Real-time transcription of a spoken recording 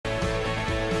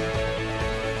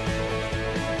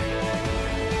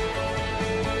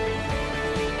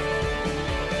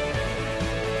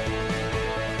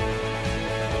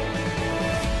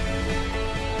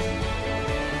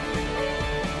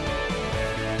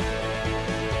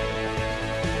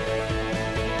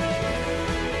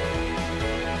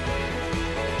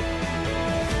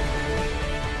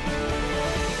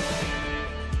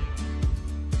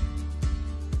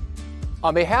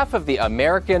On behalf of the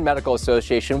American Medical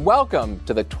Association, welcome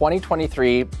to the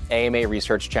 2023 AMA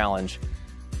Research Challenge.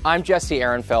 I'm Jesse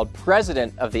Ehrenfeld,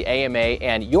 president of the AMA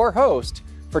and your host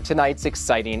for tonight's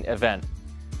exciting event.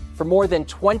 For more than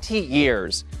 20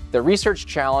 years, the Research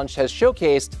Challenge has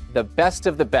showcased the best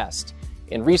of the best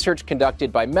in research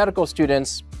conducted by medical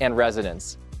students and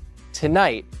residents.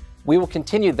 Tonight, we will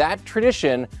continue that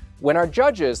tradition when our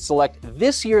judges select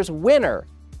this year's winner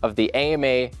of the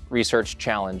AMA Research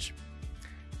Challenge.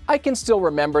 I can still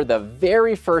remember the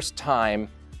very first time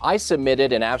I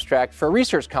submitted an abstract for a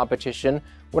research competition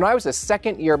when I was a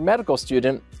second-year medical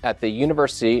student at the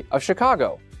University of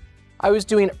Chicago. I was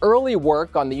doing early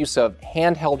work on the use of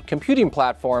handheld computing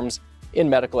platforms in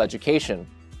medical education.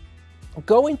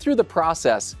 Going through the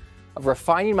process of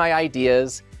refining my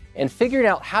ideas and figuring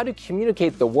out how to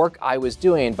communicate the work I was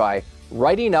doing by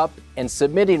writing up and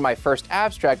submitting my first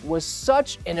abstract was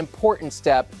such an important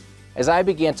step as I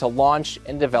began to launch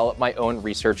and develop my own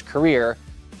research career,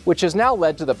 which has now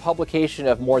led to the publication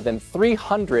of more than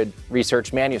 300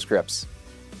 research manuscripts.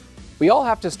 We all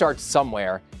have to start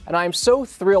somewhere, and I am so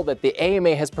thrilled that the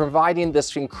AMA has provided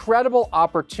this incredible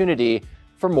opportunity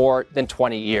for more than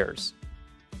 20 years.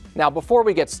 Now, before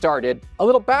we get started, a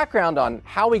little background on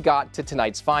how we got to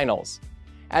tonight's finals.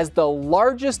 As the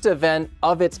largest event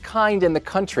of its kind in the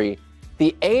country,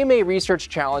 the AMA Research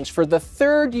Challenge for the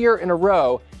third year in a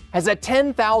row has a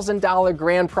 $10,000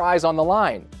 grand prize on the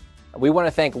line. We want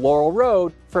to thank Laurel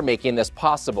Road for making this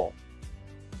possible.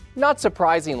 Not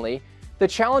surprisingly, the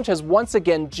challenge has once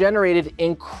again generated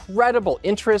incredible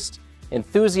interest,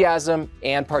 enthusiasm,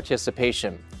 and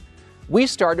participation. We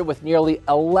started with nearly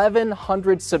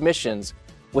 1,100 submissions,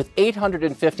 with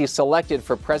 850 selected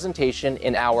for presentation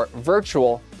in our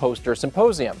virtual poster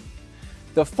symposium.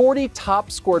 The 40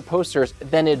 top scored posters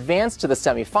then advanced to the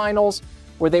semifinals,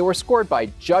 where they were scored by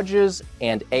judges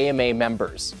and AMA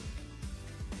members.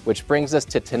 Which brings us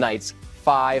to tonight's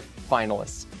 5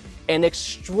 finalists, an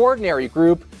extraordinary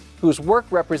group whose work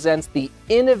represents the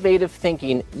innovative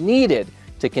thinking needed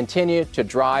to continue to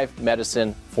drive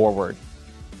medicine forward.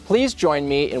 Please join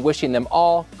me in wishing them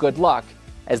all good luck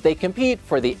as they compete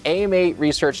for the AMA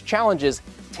Research Challenge's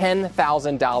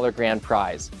 $10,000 grand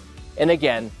prize. And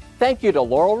again, thank you to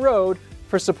Laurel Road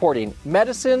for supporting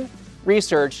medicine,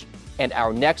 research, and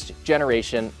our next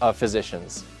generation of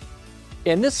physicians.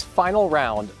 In this final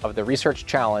round of the Research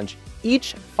Challenge,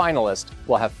 each finalist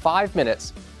will have 5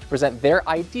 minutes to present their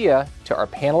idea to our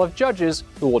panel of judges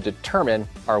who will determine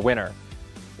our winner.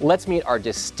 Let's meet our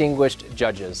distinguished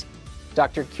judges.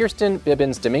 Dr. Kirsten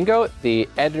Bibbins-Domingo, the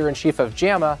editor-in-chief of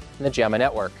JAMA and the JAMA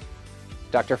Network.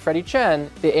 Dr. Freddie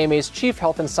Chen, the AMA's Chief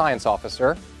Health and Science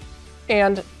Officer.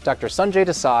 And Dr. Sanjay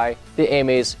Desai, the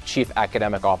AMA's Chief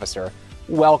Academic Officer.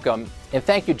 Welcome, and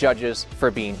thank you, judges,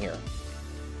 for being here.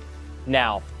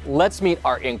 Now, let's meet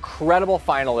our incredible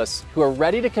finalists who are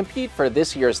ready to compete for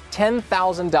this year's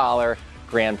 $10,000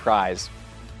 grand prize.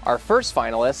 Our first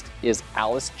finalist is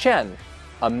Alice Chen,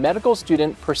 a medical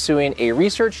student pursuing a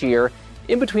research year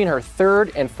in between her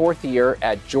 3rd and 4th year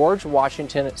at George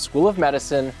Washington School of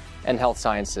Medicine and Health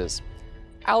Sciences.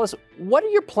 Alice, what are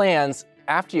your plans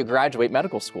after you graduate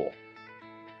medical school?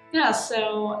 Yeah,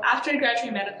 so after I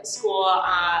graduate medical school,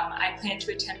 I plan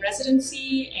to attend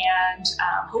residency and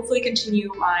hopefully continue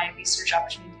my research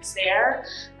opportunities there.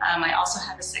 I also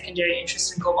have a secondary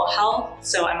interest in global health,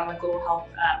 so I'm on the global health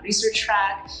research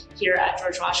track here at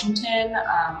George Washington.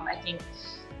 I think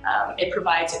it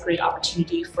provides a great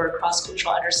opportunity for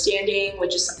cross-cultural understanding,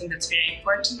 which is something that's very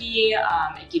important to me.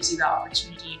 It gives you the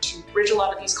opportunity to bridge a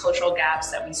lot of these cultural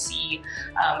gaps that we see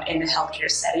in the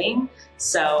healthcare setting.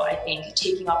 So I think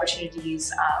taking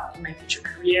opportunities in my future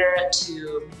career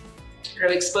to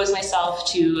really expose myself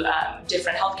to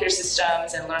different healthcare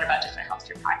systems and learn about different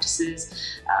healthcare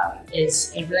practices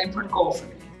is a really important goal for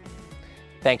me.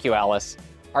 Thank you, Alice.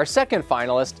 Our second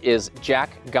finalist is Jack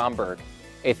Gomberg,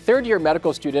 a 3rd-year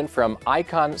medical student from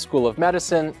Icahn School of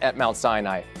Medicine at Mount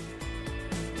Sinai.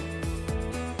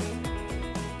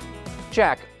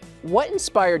 Jack, what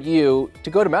inspired you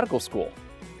to go to medical school?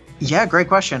 Yeah, great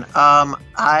question.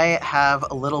 I have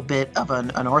a little bit of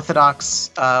an unorthodox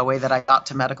way that I got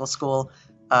to medical school.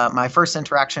 My first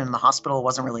interaction in the hospital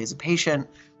wasn't really as a patient,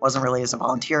 wasn't really as a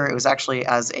volunteer. It was actually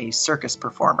as a circus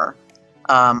performer.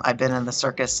 I've been in the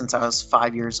circus since I was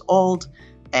 5 years old.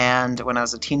 And when I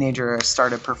was a teenager, I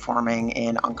started performing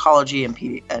in oncology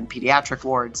and pediatric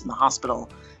wards in the hospital,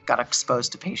 got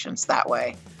exposed to patients that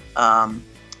way.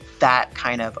 That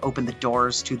kind of opened the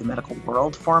doors to the medical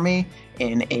world for me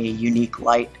in a unique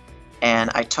light.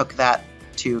 And I took that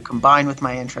to combine with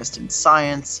my interest in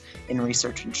science, in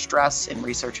research in stress, in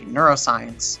research in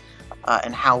neuroscience,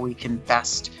 and how we can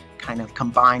best kind of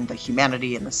combine the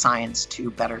humanity and the science to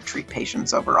better treat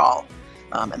patients overall.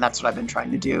 And that's what I've been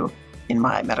trying to do in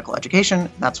my medical education.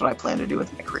 That's what I plan to do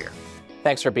with my career.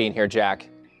 Thanks for being here, Jack.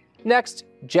 Next,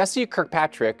 Jesse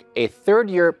Kirkpatrick, a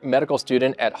third-year medical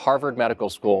student at Harvard Medical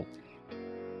School.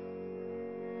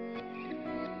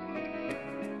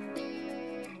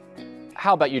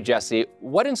 How about you, Jesse?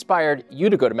 What inspired you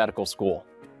to go to medical school?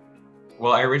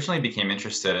 Well, I originally became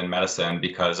interested in medicine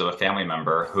because of a family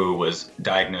member who was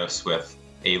diagnosed with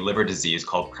a liver disease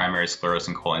called primary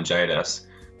sclerosing cholangitis,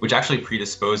 which actually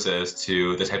predisposes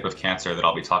to the type of cancer that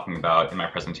I'll be talking about in my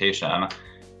presentation.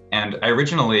 And I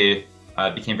originally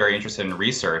became very interested in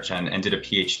research and did a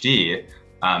PhD.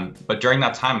 But during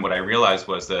that time, what I realized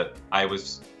was that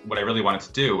what I really wanted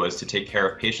to do was to take care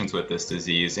of patients with this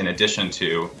disease in addition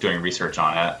to doing research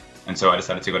on it. And so I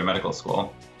decided to go to medical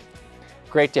school.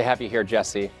 Great to have you here,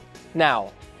 Jesse.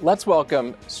 Now, let's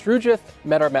welcome Srujith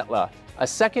Medarmetla, a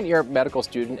second-year medical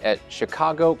student at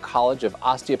Chicago College of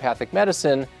Osteopathic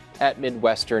Medicine at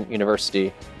Midwestern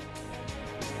University.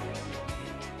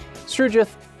 Srujith,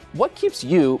 what keeps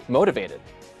you motivated?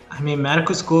 I mean,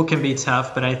 medical school can be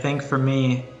tough, but I think for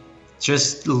me,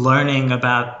 just learning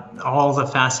about all the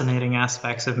fascinating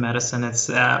aspects of medicine, it's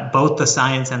both the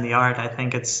science and the art. I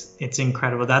think it's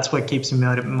incredible. That's what keeps me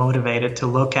motivated to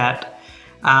look at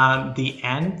the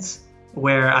end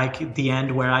where I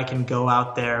can go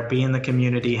out there, be in the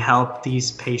community, help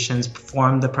these patients,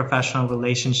 form the professional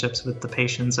relationships with the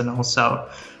patients, and also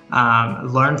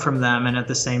learn from them, and at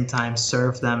the same time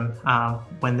serve them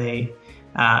when they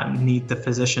need the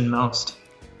physician most.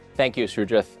 Thank you,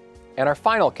 Srujith. And our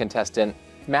final contestant,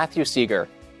 Matthew Seeger,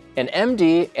 an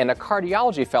MD and a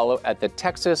cardiology fellow at the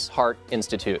Texas Heart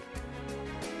Institute.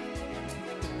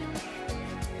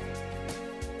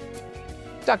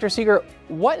 Dr. Seeger,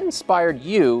 what inspired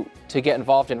you to get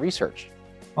involved in research?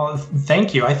 Well,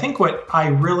 thank you. I think what I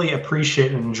really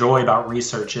appreciate and enjoy about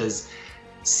research is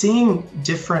seeing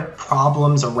different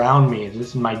problems around me. This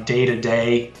is my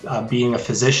day-to-day being a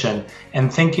physician,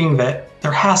 and thinking that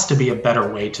there has to be a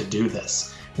better way to do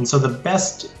this. And so the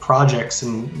best projects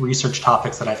and research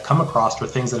topics that I've come across were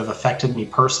things that have affected me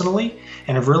personally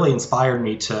and have really inspired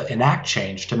me to enact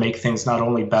change, to make things not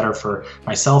only better for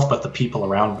myself, but the people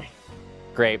around me.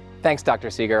 Great. Thanks, Dr.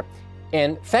 Seeger.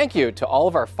 And thank you to all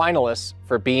of our finalists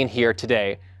for being here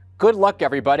today. Good luck,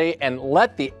 everybody, and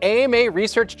let the AMA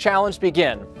Research Challenge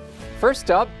begin. First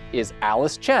up is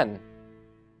Alice Chen.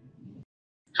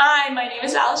 Hi, my name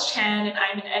is Alice Chen, and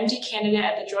I'm an MD candidate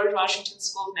at the George Washington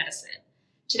School of Medicine.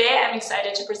 Today, I'm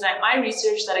excited to present my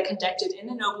research that I conducted in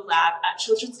the Nobu Lab at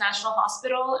Children's National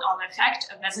Hospital on the effect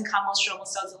of mesenchymal stromal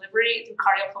cell delivery through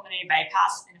cardiopulmonary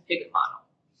bypass in a piglet model.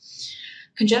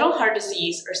 Congenital heart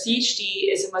disease, or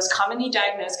CHD, is the most commonly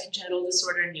diagnosed congenital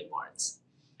disorder in newborns.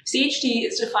 CHD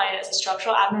is defined as a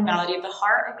structural abnormality of the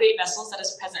heart or great vessels that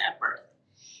is present at birth.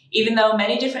 Even though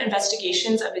many different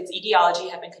investigations of its etiology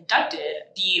have been conducted,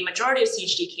 the majority of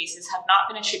CHD cases have not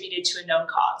been attributed to a known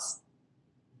cause.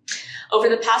 Over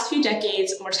the past few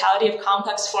decades, mortality of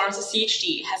complex forms of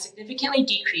CHD has significantly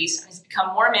decreased and has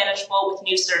become more manageable with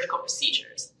new surgical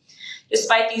procedures.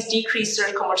 Despite these decreased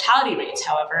surgical mortality rates,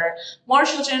 however, more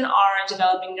children are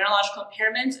developing neurological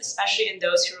impairments, especially in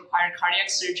those who require cardiac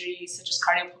surgery, such as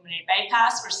cardiopulmonary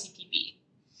bypass or CPB.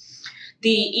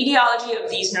 The etiology of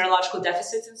these neurological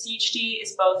deficits in CHD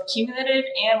is both cumulative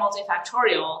and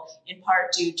multifactorial, in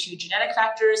part due to genetic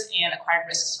factors and acquired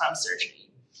risks from surgery.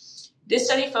 This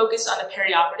study focused on the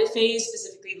perioperative phase,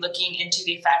 specifically looking into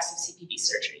the effects of CPB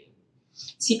surgery.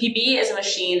 CPB is a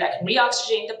machine that can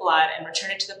reoxygenate the blood and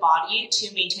return it to the body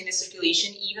to maintain the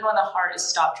circulation even when the heart is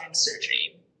stopped during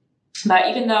surgery. But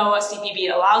even though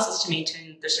CPB allows us to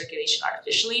maintain the circulation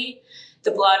artificially,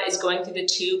 the blood is going through the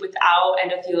tube without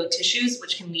endothelial tissues,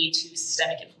 which can lead to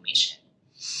systemic inflammation.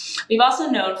 We've also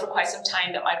known for quite some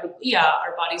time that microglia,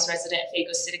 our body's resident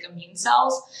phagocytic immune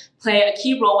cells, play a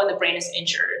key role when the brain is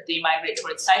injured. They migrate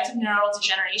towards sites of neural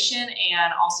degeneration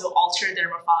and also alter their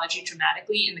morphology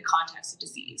dramatically in the context of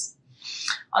disease.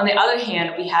 On the other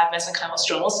hand, we have mesenchymal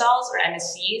stromal cells, or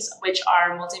MSCs, which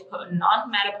are multipotent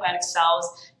non-hematopoietic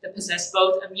cells that possess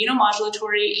both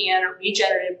immunomodulatory and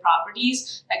regenerative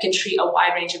properties that can treat a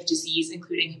wide range of disease,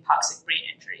 including hypoxic brain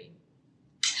injury.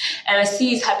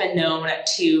 MSCs have been known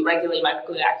to regulate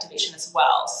microglia activation as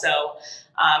well. So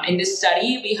in this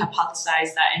study, we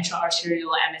hypothesized that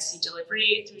intra-arterial MSC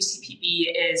delivery through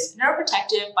CPB is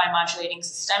neuroprotective by modulating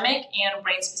systemic and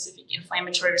brain-specific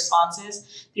inflammatory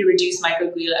responses through reduced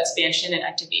microglia expansion and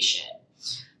activation.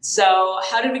 So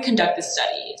how did we conduct this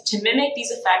study? To mimic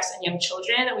these effects in young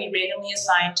children, we randomly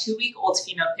assigned 2-week-old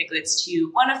female piglets to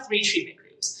one of 3 treatment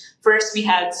groups. First, we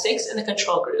had 6 in the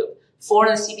control group, 4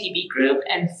 in the CPB group,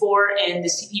 and 4 in the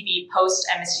CPB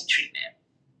post-MSC treatment.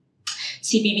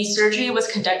 CPB surgery was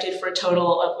conducted for a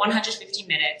total of 150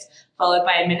 minutes, followed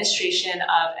by administration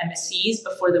of MSCs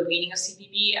before the weaning of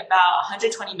CPB about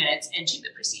 120 minutes into the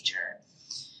procedure.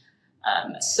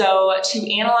 So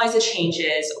to analyze the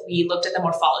changes, we looked at the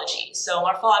morphology. So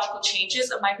morphological changes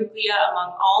of microglia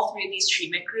among all 3 of these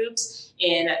treatment groups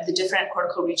in the different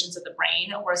cortical regions of the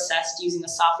brain were assessed using a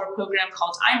software program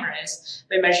called IMRIS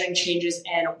by measuring changes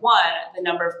in 1, the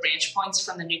number of branch points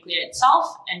from the nuclei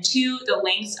itself, and 2, the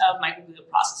lengths of microglial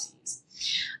processes.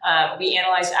 We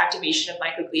analyzed activation of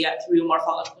microglia through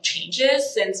morphological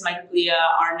changes, since microglia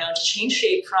are known to change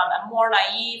shape from a more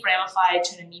naive ramified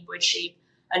to an amoeboid shape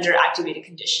under activated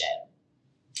condition.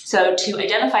 So to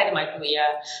identify the microglia,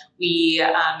 we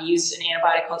used an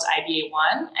antibiotic called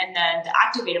IBA1, and then the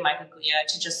activated microglia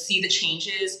to just see the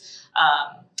changes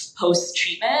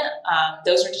post-treatment.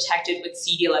 Those are detected with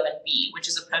CD11B, which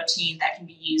is a protein that can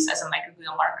be used as a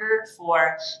microglial marker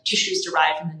for tissues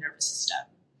derived from the nervous system.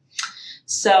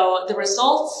 So the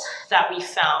results that we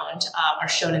found are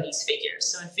shown in these figures.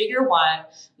 So in figure 1,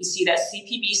 we see that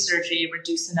CPB surgery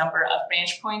reduced the number of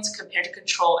branch points compared to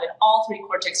control in all 3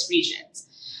 cortex regions.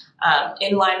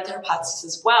 In line with the hypothesis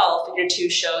as well, figure 2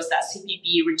 shows that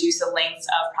CPB reduced the lengths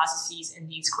of processes in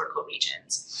these cortical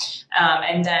regions.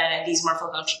 And then these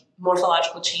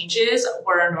morphological changes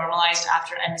were normalized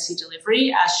after MSC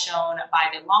delivery, as shown by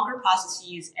the longer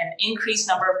processes and increased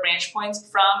number of branch points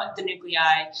from the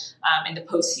nuclei in the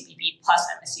post-CPB plus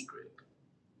MSC group.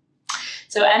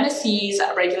 So MSCs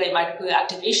regulate microglia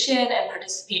activation and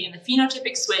participate in the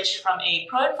phenotypic switch from a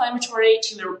pro-inflammatory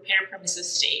to a repair permissive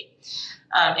state.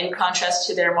 In contrast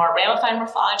to their more ramified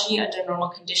morphology under normal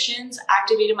conditions,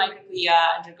 activated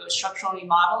microglia undergo structural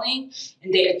remodeling,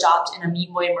 and they adopt an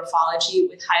amoeboid morphology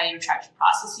with highly retracted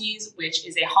processes, which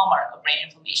is a hallmark of brain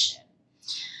inflammation.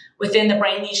 Within the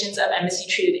brain lesions of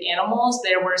MSC-treated animals,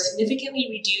 there were significantly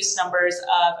reduced numbers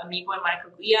of amoeboid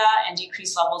microglia and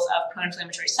decreased levels of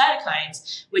pro-inflammatory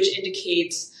cytokines, which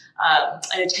indicates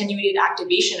an attenuated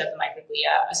activation of the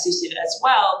microglia, associated as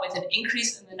well with an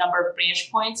increase in the number of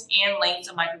branch points and lengths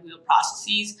of microglial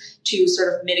processes to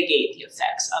sort of mitigate the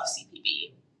effects of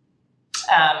CPB.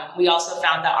 We also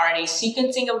found that RNA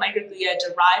sequencing of microglia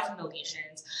derived from the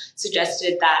lesions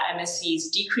suggested that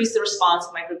MSCs decreased the response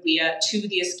of microglia to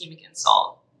the ischemic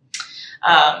insult.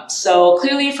 So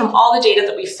clearly from all the data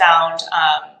that we found,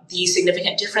 the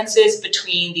significant differences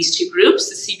between these 2 groups,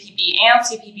 the CPB and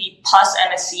CPB plus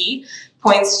MSC,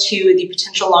 points to the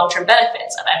potential long-term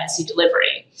benefits of MSC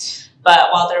delivery.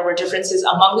 But while there were differences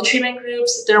among the treatment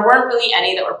groups, there weren't really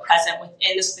any that were present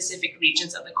within the specific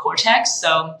regions of the cortex.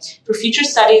 So for future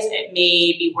studies, it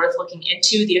may be worth looking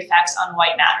into the effects on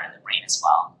white matter in the brain as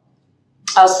well.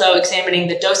 Also examining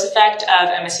the dose effect of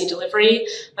MSC delivery,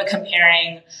 but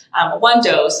comparing 1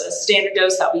 dose, a standard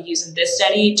dose that we use in this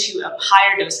study, to a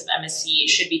higher dose of MSC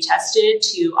should be tested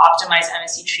to optimize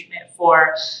MSC treatment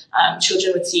for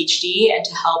children with CHD and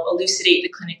to help elucidate the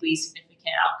clinically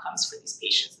significant outcomes for these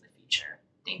patients in the future.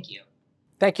 Thank you.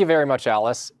 Thank you very much,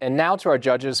 Alice. And now to our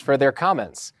judges for their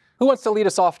comments. Who wants to lead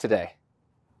us off today?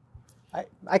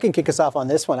 I can kick us off on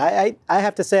this one. I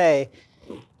have to say,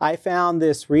 I found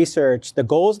this research, the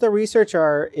goals of the research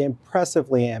are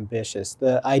impressively ambitious.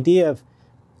 The idea of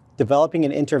developing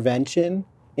an intervention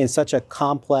in such a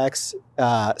complex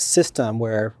system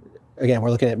where, again, we're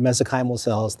looking at mesenchymal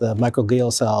cells, the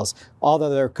microglial cells, all the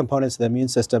other components of the immune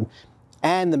system,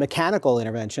 and the mechanical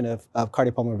intervention of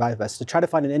cardiopulmonary bypass, to try to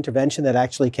find an intervention that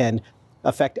actually can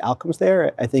affect outcomes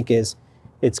there, I think it's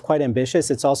quite ambitious.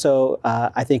 It's also,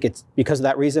 I think it's, because of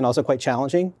that reason, also quite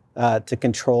challenging to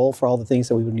control for all the things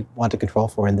that we would want to control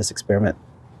for in this experiment.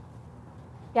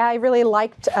 Yeah, I really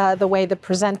liked the way the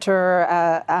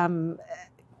presenter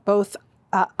both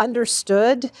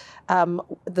understood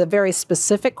the very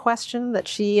specific question that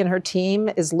she and her team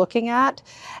is looking at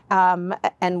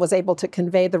and was able to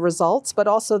convey the results, but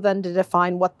also then to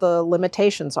define what the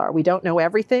limitations are. We don't know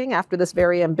everything after this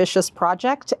very ambitious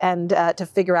project, and to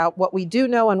figure out what we do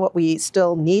know and what we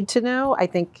still need to know, I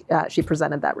think she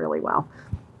presented that really well.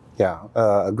 Yeah,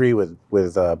 agree with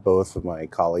both of my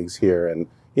colleagues here. And,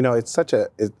 you know,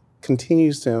 it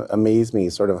continues to amaze me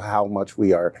sort of how much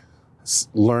we are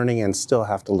learning and still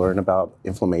have to learn about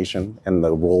inflammation and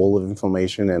the role of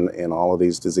inflammation in all of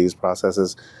these disease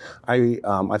processes. I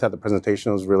thought the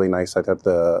presentation was really nice. I thought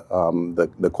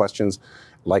the questions,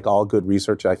 like all good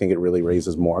research, I think it really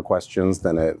raises more questions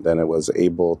than it was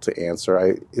able to answer.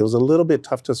 It was a little bit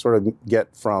tough to sort of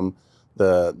get from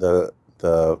the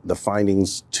the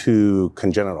findings to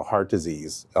congenital heart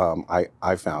disease.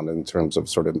 I found in terms of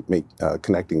sort of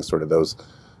connecting sort of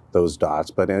those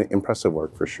dots, but impressive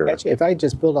work for sure. Actually, if I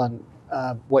just build on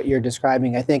what you're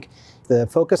describing, I think the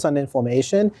focus on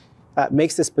inflammation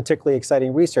makes this particularly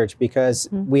exciting research because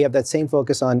we have that same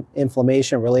focus on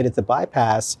inflammation related to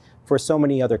bypass for so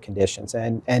many other conditions.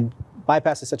 And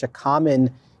bypass is such a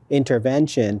common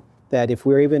intervention that if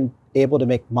we're even able to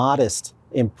make modest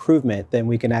improvement, then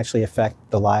we can actually affect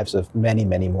the lives of many,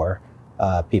 many more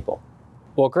people.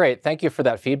 Well, great. Thank you for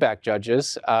that feedback,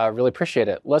 judges. Really appreciate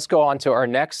it. Let's go on to our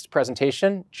next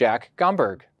presentation, Jack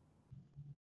Gomberg.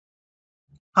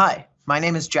 Hi, my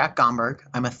name is Jack Gomberg.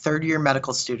 I'm a third-year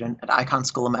medical student at Icahn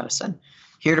School of Medicine,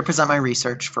 here to present my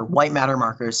research for white matter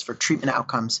markers for treatment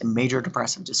outcomes in major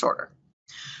depressive disorder.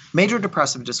 Major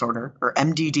depressive disorder, or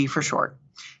MDD for short,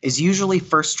 is usually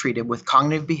first treated with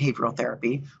cognitive behavioral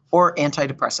therapy or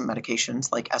antidepressant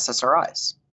medications like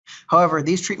SSRIs. However,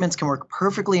 these treatments can work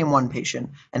perfectly in one patient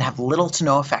and have little to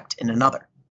no effect in another.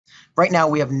 Right now,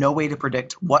 we have no way to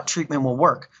predict what treatment will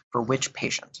work for which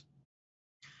patient.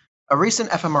 A recent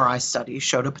fMRI study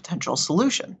showed a potential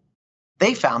solution.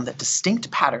 They found that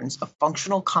distinct patterns of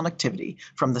functional connectivity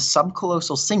from the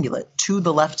subcallosal cingulate to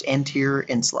the left anterior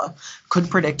insula could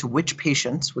predict which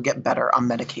patients would get better on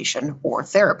medication or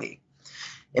therapy.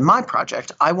 In my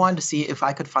project, I wanted to see if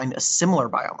I could find a similar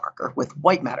biomarker with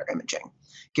white matter imaging,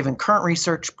 given current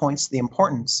research points to the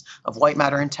importance of white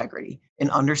matter integrity in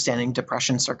understanding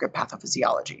depression circuit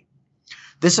pathophysiology.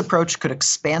 This approach could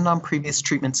expand on previous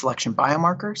treatment selection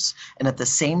biomarkers and at the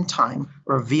same time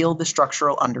reveal the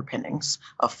structural underpinnings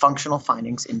of functional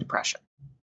findings in depression.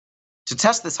 To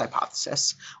test this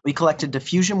hypothesis, we collected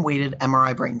diffusion-weighted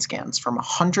MRI brain scans from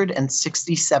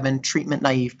 167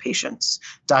 treatment-naive patients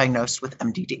diagnosed with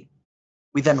MDD.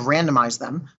 We then randomized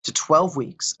them to 12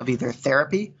 weeks of either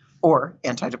therapy or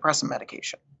antidepressant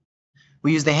medication.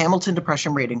 We used the Hamilton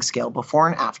Depression Rating Scale before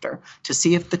and after to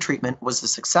see if the treatment was a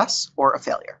success or a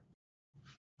failure.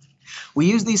 We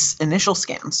used these initial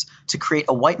scans to create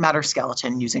a white matter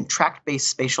skeleton using tract-based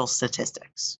spatial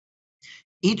statistics.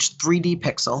 Each 3D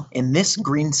pixel in this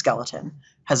green skeleton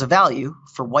has a value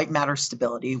for white matter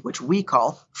stability, which we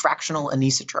call fractional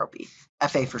anisotropy,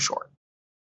 FA for short.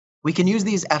 We can use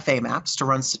these FA maps to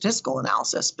run statistical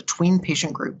analysis between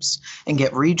patient groups and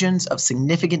get regions of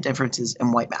significant differences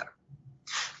in white matter.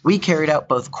 We carried out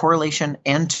both correlation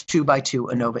and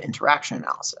 2x2 ANOVA interaction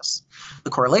analysis. The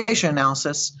correlation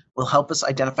analysis will help us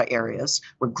identify areas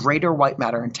where greater white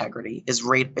matter integrity is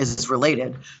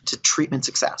related to treatment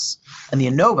success, and the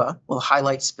ANOVA will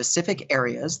highlight specific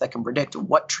areas that can predict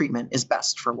what treatment is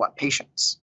best for what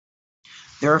patients.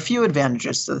 There are a few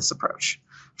advantages to this approach.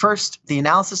 First, the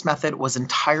analysis method was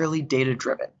entirely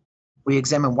data-driven. We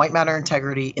examined white matter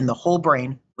integrity in the whole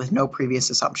brain with no previous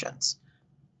assumptions.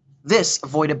 This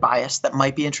avoided bias that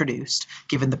might be introduced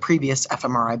given the previous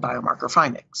fMRI biomarker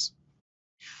findings.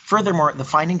 Furthermore, the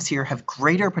findings here have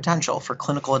greater potential for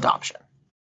clinical adoption.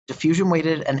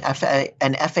 Diffusion-weighted and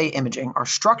FA imaging are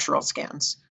structural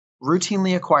scans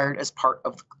routinely acquired as part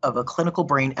of a clinical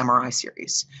brain MRI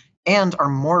series and are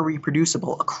more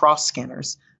reproducible across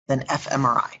scanners than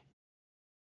fMRI.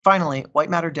 Finally,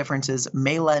 white matter differences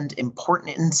may lend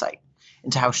important insight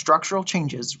into how structural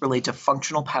changes relate to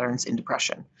functional patterns in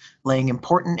depression, laying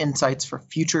important insights for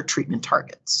future treatment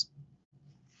targets.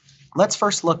 Let's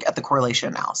first look at the correlation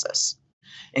analysis.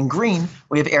 In green,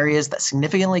 we have areas that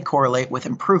significantly correlate with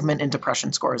improvement in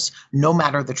depression scores, no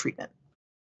matter the treatment.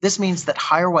 This means that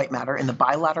higher white matter in the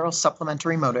bilateral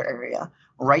supplementary motor area,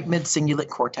 right mid-cingulate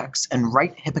cortex, and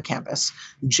right hippocampus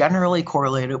generally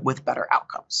correlated with better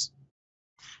outcomes.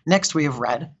 Next, we have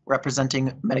red,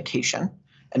 representing medication,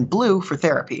 and blue for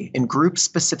therapy in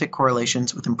group-specific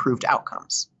correlations with improved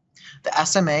outcomes. The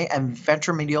SMA and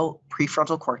ventromedial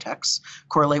prefrontal cortex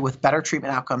correlate with better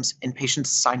treatment outcomes in patients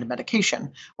assigned to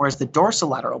medication, whereas the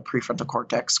dorsolateral prefrontal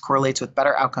cortex correlates with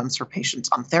better outcomes for patients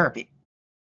on therapy.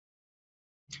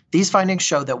 These findings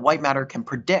show that white matter can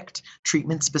predict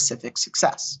treatment-specific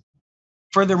success.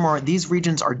 Furthermore, these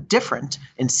regions are different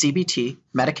in CBT,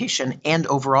 medication, and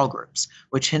overall groups,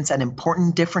 which hints at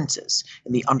important differences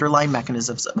in the underlying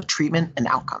mechanisms of treatment and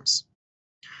outcomes.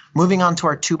 Moving on to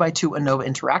our 2x2 ANOVA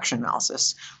interaction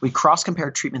analysis, we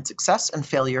cross-compared treatment success and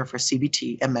failure for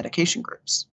CBT and medication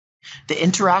groups. The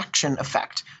interaction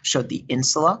effect showed the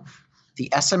insula, the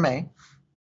SMA,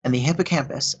 and the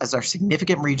hippocampus as our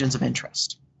significant regions of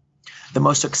interest. The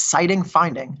most exciting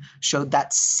finding showed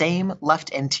that same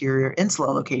left anterior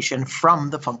insula location from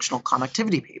the functional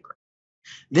connectivity paper.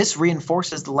 This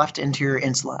reinforces the left anterior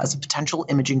insula as a potential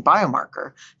imaging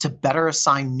biomarker to better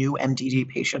assign new MDD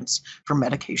patients for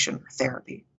medication or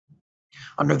therapy.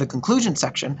 Under the conclusion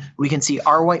section, we can see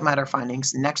our white matter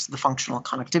findings next to the functional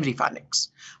connectivity findings.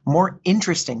 More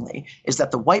interestingly is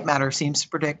that the white matter seems to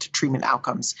predict treatment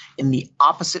outcomes in the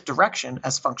opposite direction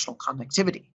as functional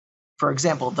connectivity. For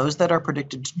example, those that are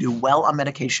predicted to do well on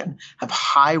medication have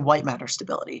high white matter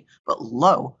stability, but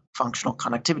low functional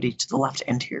connectivity to the left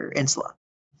anterior insula.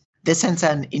 This hints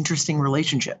at an interesting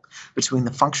relationship between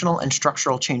the functional and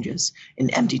structural changes in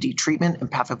MDD treatment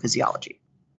and pathophysiology.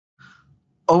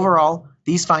 Overall,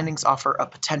 these findings offer a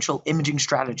potential imaging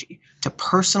strategy to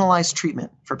personalize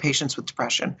treatment for patients with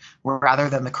depression rather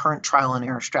than the current trial and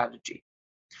error strategy.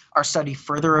 Our study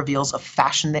further reveals a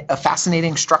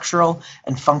fascinating structural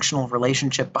and functional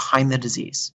relationship behind the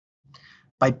disease.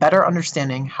 By better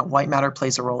understanding how white matter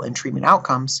plays a role in treatment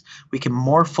outcomes, we can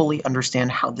more fully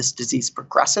understand how this disease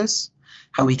progresses,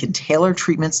 how we can tailor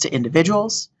treatments to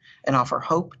individuals, and offer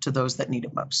hope to those that need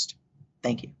it most.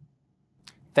 Thank you.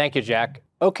 Thank you, Jack.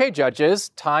 Okay, judges,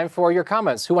 time for your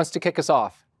comments. Who wants to kick us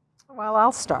off? Well,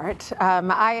 I'll start.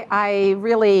 I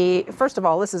really, first of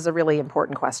all, this is a really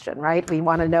important question, right? We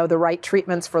want to know the right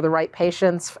treatments for the right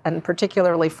patients, and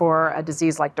particularly for a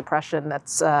disease like depression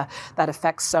that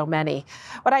affects so many.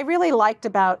 What I really liked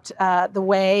about the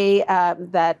way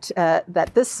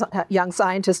that this young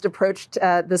scientist approached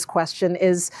this question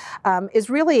is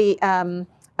really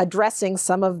addressing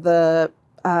some of the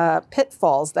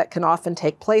pitfalls that can often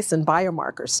take place in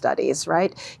biomarker studies,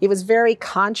 right? He was very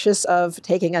conscious of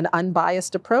taking an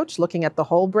unbiased approach, looking at the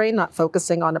whole brain, not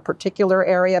focusing on a particular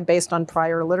area based on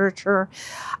prior literature.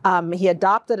 He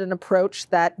adopted an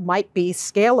approach that might be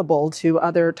scalable to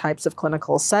other types of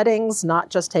clinical settings,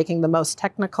 not just taking the most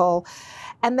technical.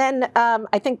 And then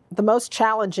I think the most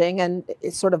challenging, and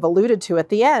it's sort of alluded to at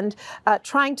the end,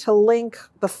 trying to link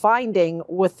the finding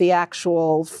with the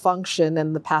actual function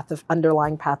and the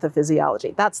underlying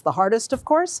pathophysiology. That's the hardest, of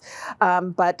course,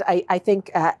 but I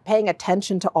think paying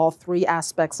attention to all three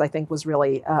aspects, I think, was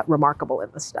really remarkable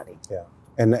in the study. Yeah,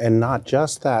 and not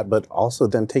just that, but also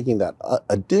then taking that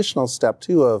additional step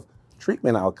too of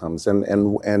treatment outcomes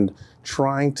and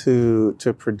trying to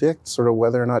predict sort of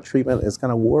whether or not treatment is going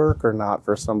to work or not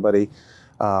for somebody.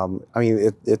 I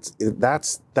mean,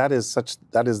 that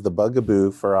is the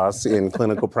bugaboo for us in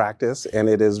clinical practice, and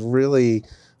it is really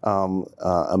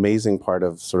amazing part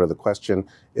of sort of the question.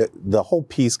 The whole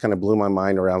piece kind of blew my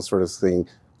mind around sort of saying,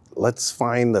 let's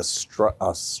find a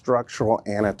structural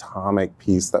anatomic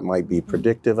piece that might be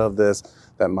predictive of this.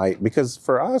 Because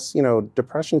for us,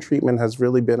 depression treatment has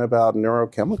really been about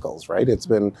neurochemicals, right? It's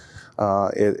been,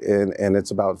 and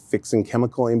it's about fixing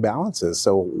chemical imbalances.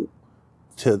 So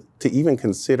to even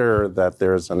consider that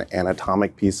there's an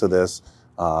anatomic piece of this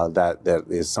that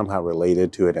is somehow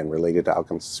related to it and related to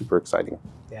outcomes, super exciting.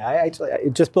 Yeah, I actually,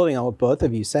 just building on what both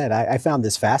of you said, I found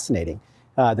this fascinating.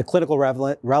 The clinical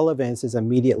relevance is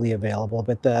immediately available,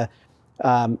 but the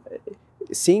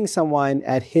seeing someone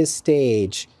at his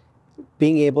stage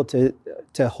being able to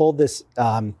hold this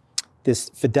this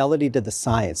fidelity to the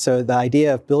science. So the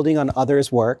idea of building on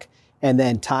others' work and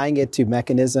then tying it to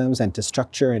mechanisms and to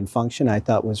structure and function, I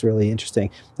thought was really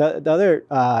interesting. The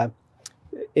other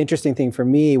interesting thing for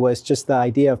me was just the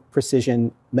idea of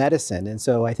precision medicine. And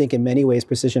so I think in many ways,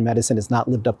 precision medicine has not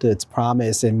lived up to its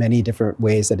promise in many different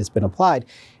ways that it's been applied.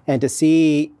 And to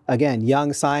see, again,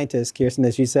 young scientists, Kirsten,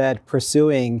 as you said,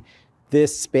 pursuing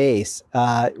this space,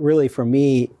 really for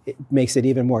me, it makes it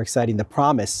even more exciting, the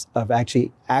promise of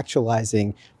actually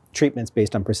actualizing treatments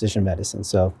based on precision medicine.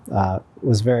 So it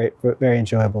was very, very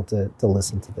enjoyable to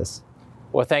listen to this.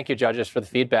 Well, thank you, judges, for the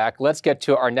feedback. Let's get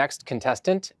to our next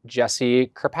contestant, Jesse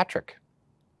Kirkpatrick.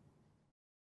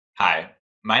 Hi,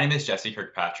 my name is Jesse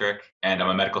Kirkpatrick, and I'm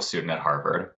a medical student at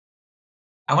Harvard.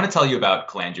 I want to tell you about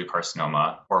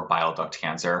cholangiocarcinoma, or bile duct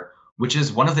cancer, which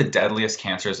is one of the deadliest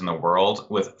cancers in the world,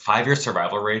 with 5-year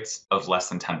survival rates of less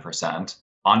than 10%,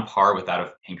 on par with that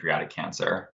of pancreatic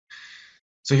cancer.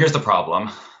 So here's the problem.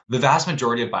 The vast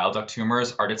majority of bile duct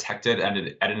tumors are detected at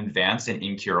an advanced and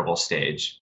incurable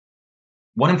stage.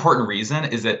 One important reason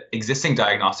is that existing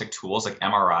diagnostic tools like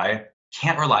MRI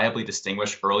can't reliably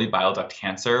distinguish early bile duct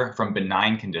cancer from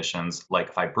benign conditions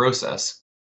like fibrosis,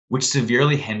 which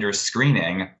severely hinders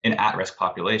screening in at-risk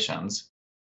populations.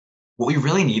 What we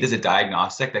really need is a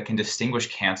diagnostic that can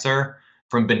distinguish cancer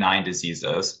from benign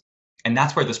diseases, and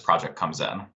that's where this project comes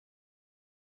in.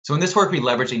 So in this work, we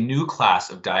leverage a new class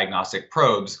of diagnostic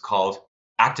probes called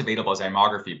activatable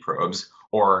zymography probes,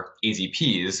 or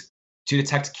AZPs, to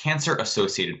detect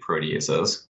cancer-associated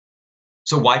proteases.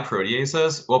 So why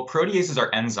proteases? Well, proteases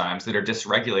are enzymes that are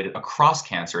dysregulated across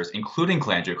cancers, including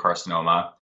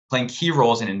cholangiocarcinoma, playing key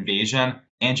roles in invasion,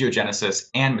 angiogenesis,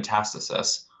 and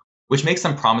metastasis, which makes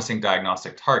them promising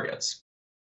diagnostic targets.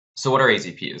 So what are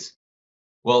AZPs?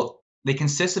 Well, they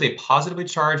consist of a positively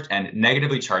charged and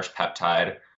negatively charged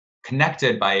peptide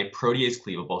connected by a protease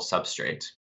cleavable substrate.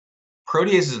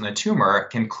 Proteases in the tumor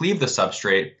can cleave the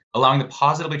substrate, allowing the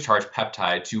positively charged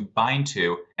peptide to bind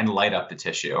to and light up the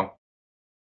tissue.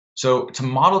 So, to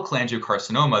model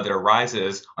cholangiocarcinoma that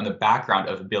arises on the background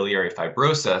of biliary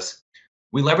fibrosis,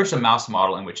 we leveraged a mouse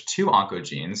model in which two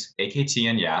oncogenes, AKT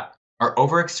and YAP, are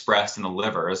overexpressed in the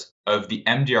livers of the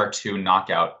MDR2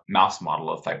 knockout mouse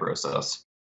model of fibrosis.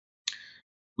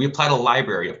 We applied a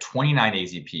library of 29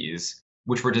 AZPs,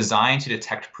 which were designed to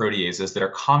detect proteases that are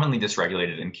commonly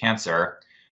dysregulated in cancer,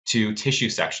 to tissue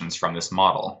sections from this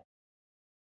model.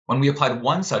 When we applied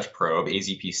one such probe,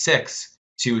 AZP6,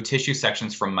 to tissue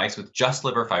sections from mice with just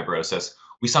liver fibrosis,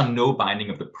 we saw no binding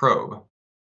of the probe.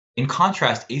 In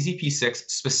contrast, AZP6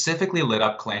 specifically lit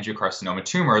up cholangiocarcinoma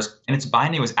tumors, and its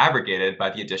binding was abrogated by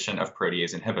the addition of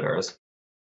protease inhibitors.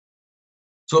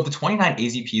 So of the 29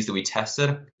 AZPs that we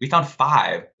tested, we found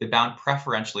 5 that bound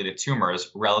preferentially to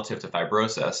tumors relative to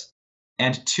fibrosis,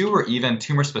 and 2 were even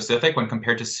tumor-specific when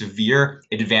compared to severe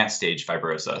advanced stage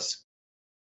fibrosis.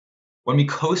 When we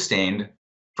co-stained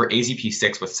for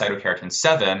AZP6 with cytokeratin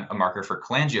 7, a marker for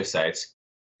cholangiocytes,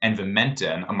 and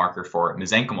vimentin, a marker for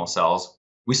mesenchymal cells,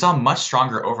 we saw much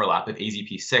stronger overlap of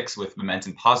AZP6 with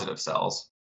vimentin-positive cells.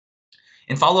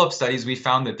 In follow-up studies, we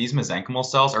found that these mesenchymal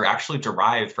cells are actually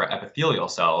derived from epithelial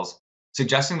cells,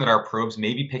 suggesting that our probes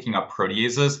may be picking up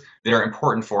proteases that are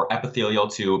important for epithelial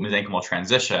to mesenchymal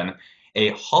transition, a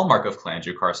hallmark of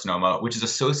cholangiocarcinoma, which is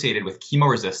associated with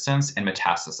chemoresistance and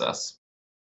metastasis.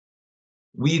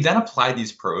 We then applied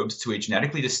these probes to a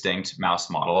genetically distinct mouse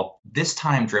model, this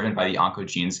time driven by the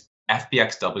oncogenes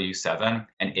FBXW7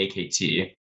 and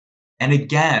AKT, and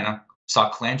again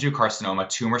saw cholangiocarcinoma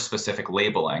tumor-specific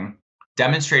labeling,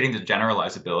 demonstrating the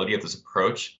generalizability of this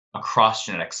approach across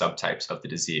genetic subtypes of the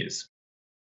disease.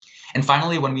 And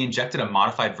finally, when we injected a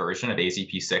modified version of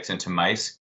AZP6 into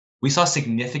mice, we saw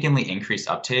significantly increased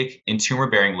uptake in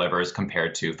tumor-bearing livers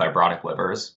compared to fibrotic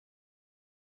livers.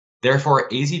 Therefore,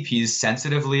 AZPs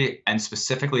sensitively and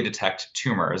specifically detect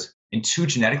tumors in 2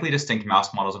 genetically distinct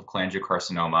mouse models of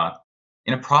cholangiocarcinoma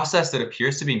in a process that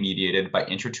appears to be mediated by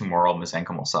intratumoral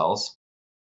mesenchymal cells.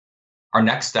 Our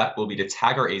next step will be to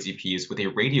tag our AZPs with a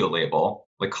radiolabel,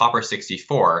 like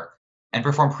copper-64, and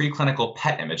perform preclinical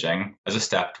PET imaging as a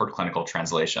step toward clinical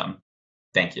translation.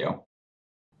 Thank you.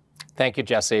 Thank you,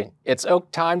 Jesse. It's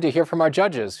time to hear from our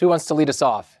judges. Who wants to lead us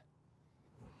off?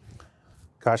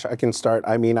 Gosh, I can start.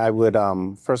 I mean, I would,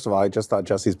 first of all, I just thought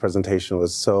Jesse's presentation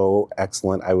was so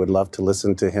excellent. I would love to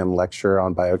listen to him lecture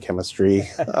on biochemistry.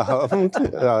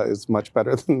 It's much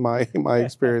better than my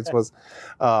experience was.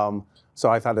 So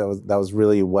I thought that was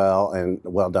really well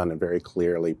done and very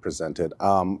clearly presented.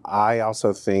 I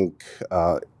also think,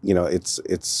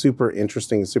 it's super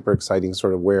interesting, super exciting,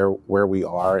 sort of where we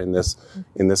are in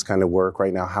this kind of work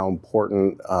right now. How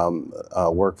important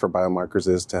work for biomarkers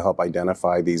is to help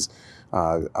identify these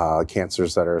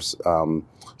cancers that are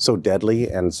so deadly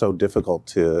and so difficult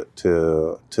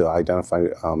to identify.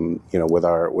 With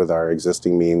our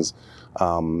existing means.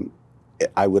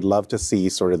 I would love to see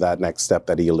sort of that next step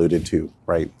that he alluded to,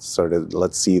 right? Sort of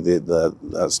let's see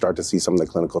start to see some of the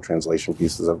clinical translation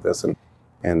pieces of this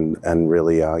and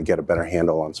really get a better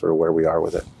handle on sort of where we are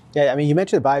with it. Yeah, I mean, you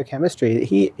mentioned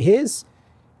biochemistry.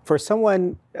 For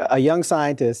someone, a young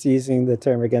scientist, using the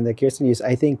term again that Kirsten used,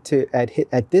 I think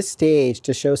at this stage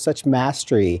to show such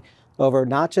mastery over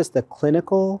not just the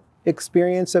clinical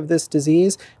experience of this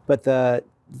disease, but the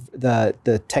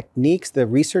techniques, the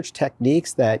research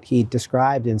techniques that he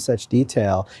described in such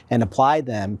detail and applied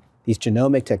them, these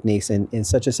genomic techniques in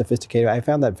such a sophisticated way, I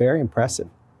found that very impressive.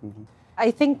 Mm-hmm. I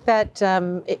think that,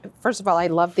 first of all, I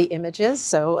love the images,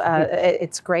 so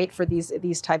it's great for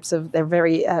these types of, they're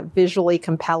very visually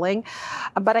compelling.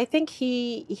 But I think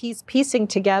he's piecing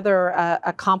together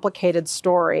a complicated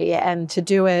story, and to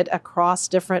do it across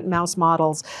different mouse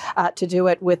models, to do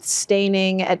it with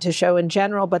staining and to show in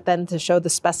general, but then to show the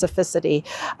specificity.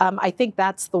 I think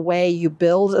that's the way you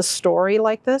build a story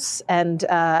like this, and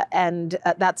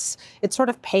it's sort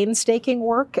of painstaking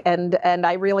work, and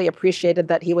I really appreciated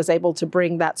that he was able to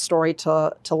bring that story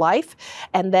to life,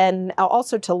 and then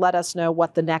also to let us know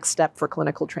what the next step for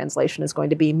clinical translation is going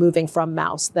to be, moving from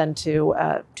mouse then to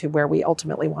where we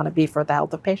ultimately want to be for the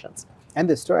health of patients. And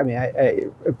the story, I mean, I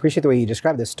appreciate the way you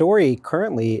described the story.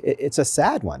 Currently, it's a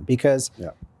sad one because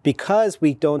because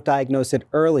we don't diagnose it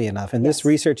early enough. And this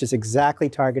research is exactly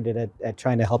targeted at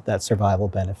trying to help that survival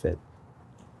benefit.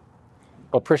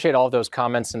 Well, appreciate all of those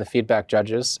comments and the feedback,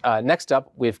 judges. Next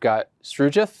up, we've got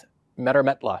Srujith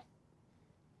Medar-Metla.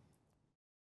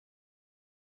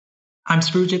 I'm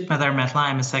Srujith Medar-Metla.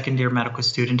 I'm a second-year medical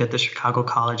student at the Chicago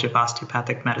College of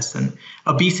Osteopathic Medicine.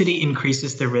 Obesity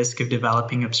increases the risk of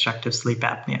developing obstructive sleep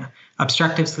apnea.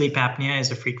 Obstructive sleep apnea is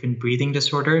a frequent breathing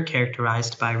disorder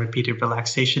characterized by repeated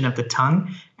relaxation of the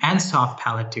tongue and soft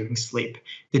palate during sleep.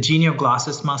 The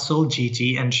genioglossus muscle,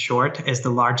 GG in short, is the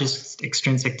largest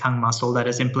extrinsic tongue muscle that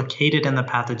is implicated in the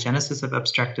pathogenesis of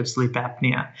obstructive sleep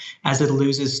apnea. As it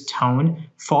loses tone,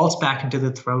 falls back into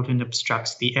the throat and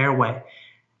obstructs the airway.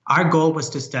 Our goal was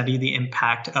to study the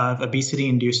impact of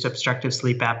obesity-induced obstructive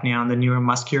sleep apnea on the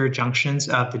neuromuscular junctions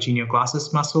of the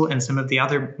genioglossus muscle and some of the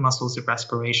other muscles of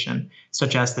respiration,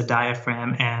 such as the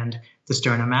diaphragm and the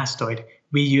sternomastoid.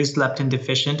 We used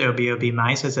leptin-deficient OB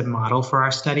mice as a model for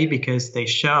our study because they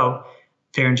show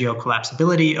pharyngeal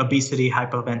collapsibility, obesity,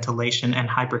 hypoventilation, and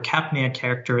hypercapnia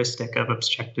characteristic of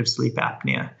obstructive sleep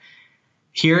apnea.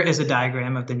 Here is a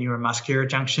diagram of the neuromuscular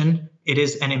junction. It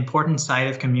is an important site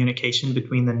of communication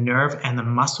between the nerve and the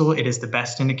muscle. It is the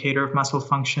best indicator of muscle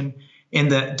function. In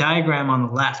the diagram on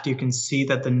the left, you can see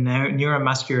that the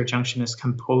neuromuscular junction is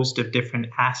composed of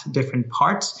different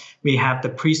parts. We have the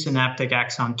presynaptic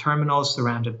axon terminals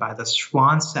surrounded by the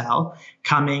Schwann cell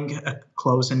coming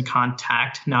close in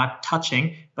contact, not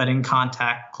touching, but in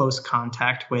contact, close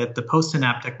contact with the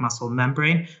postsynaptic muscle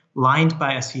membrane, lined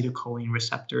by acetylcholine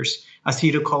receptors.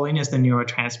 Acetylcholine is the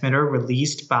neurotransmitter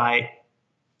released by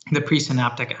the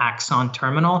presynaptic axon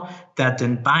terminal that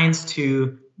then binds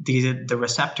to the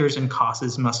receptors and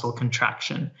causes muscle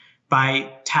contraction.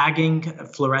 By tagging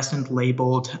fluorescent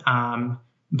labeled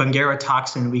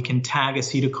bungarotoxin, we can tag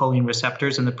acetylcholine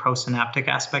receptors in the prosynaptic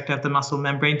aspect of the muscle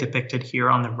membrane, depicted here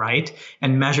on the right,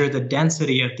 and measure the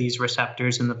density of these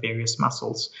receptors in the various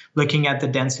muscles. Looking at the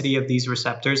density of these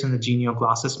receptors in the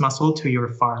genioglossus muscle to your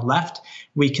far left,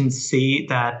 we can see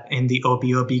that in the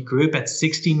OB group at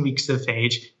 16 weeks of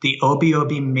age, the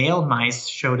OB male mice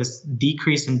showed a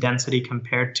decrease in density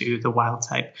compared to the wild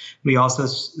type. We also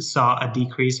saw a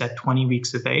decrease at 20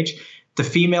 weeks of age. The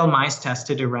female mice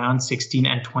tested around 16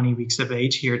 and 20 weeks of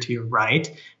age, here to your right,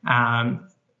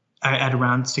 at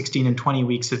around 16 and 20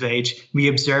 weeks of age, we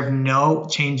observed no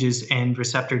changes in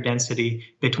receptor density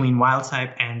between wild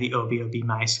type and the OB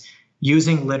mice.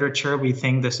 Using literature, we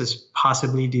think this is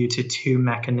possibly due to two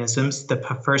mechanisms. The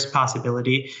first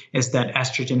possibility is that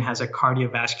estrogen has a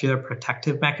cardiovascular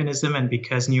protective mechanism, and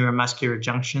because neuromuscular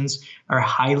junctions are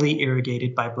highly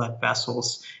irrigated by blood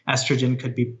vessels, estrogen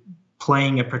could be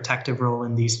playing a protective role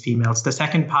in these females. The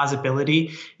second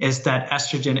possibility is that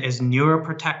estrogen is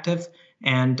neuroprotective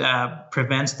and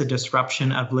prevents the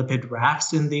disruption of lipid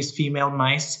rafts in these female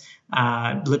mice.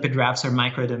 Lipid rafts are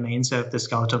microdomains of the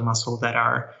skeletal muscle that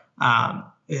are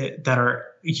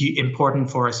important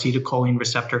for acetylcholine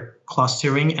receptor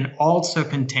clustering and also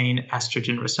contain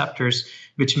estrogen receptors,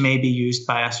 which may be used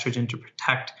by estrogen to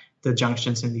protect the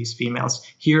junctions in these females.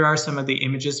 Here are some of the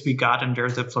images we got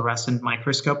under the fluorescent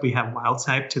microscope. We have wild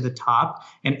type to the top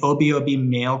and OB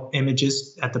male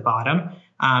images at the bottom.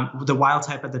 The wild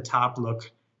type at the top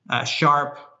look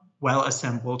sharp, well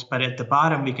assembled, but at the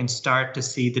bottom we can start to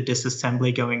see the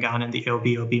disassembly going on in the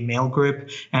OB male group,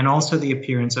 and also the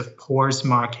appearance of pores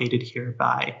marcated here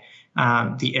by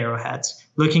the arrowheads.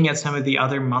 Looking at some of the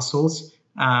other muscles,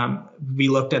 we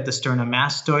looked at the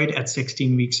sternomastoid at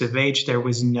 16 weeks of age. There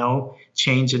was no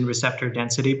change in receptor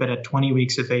density, but at 20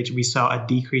 weeks of age, we saw a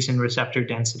decrease in receptor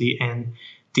density in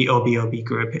the OB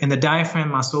group. In the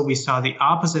diaphragm muscle, we saw the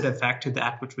opposite effect to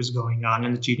that which was going on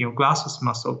in the genioglossus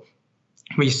muscle.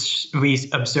 We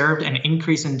observed an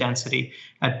increase in density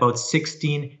at both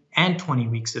 16 and 20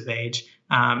 weeks of age,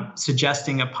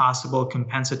 suggesting a possible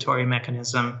compensatory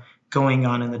mechanism going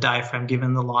on in the diaphragm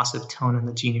given the loss of tone in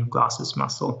the genioglossus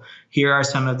muscle. Here are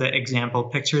some of the example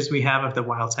pictures we have of the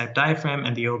wild type diaphragm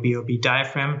and the OB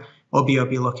diaphragm. OB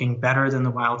looking better than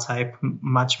the wild type,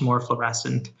 much more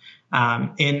fluorescent.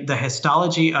 In the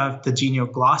histology of the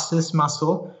genioglossus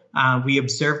muscle, we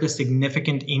observed a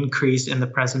significant increase in the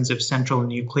presence of central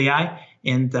nuclei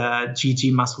in the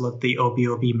GG muscle of the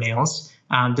OB males.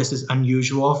 This is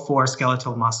unusual for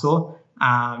skeletal muscle.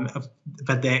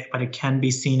 But it can be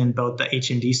seen in both the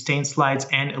H&D stain slides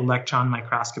and electron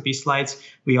microscopy slides.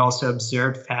 We also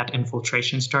observed fat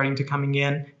infiltration starting to coming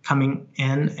in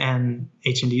and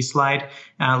H&D slide.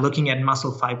 Looking at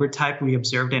muscle fiber type, we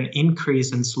observed an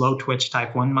increase in slow twitch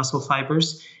type 1 muscle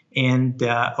fibers in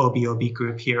the OB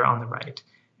group here on the right.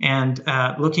 And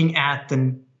looking at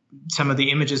the some of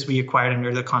the images we acquired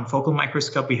under the confocal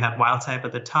microscope, we have wild type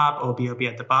at the top, OBOB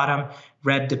at the bottom,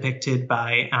 red depicted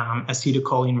by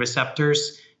acetylcholine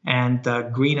receptors, and the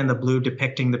green and the blue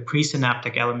depicting the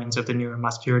presynaptic elements of the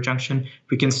neuromuscular junction.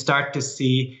 We can start to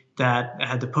see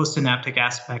that the postsynaptic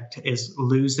aspect is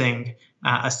losing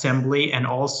assembly, and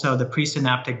also the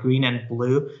presynaptic green and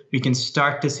blue, we can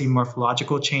start to see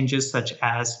morphological changes such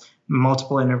as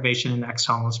multiple innervation and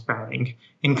axonal sprouting.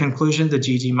 In conclusion, the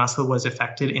GG muscle was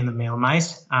affected in the male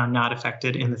mice, not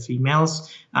affected in the females.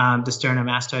 The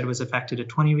sternomastoid was affected at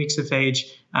 20 weeks of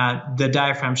age. The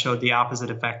diaphragm showed the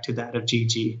opposite effect to that of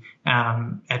GG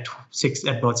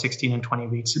at both 16 and 20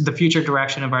 weeks. The future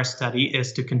direction of our study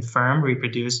is to confirm,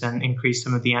 reproduce, and increase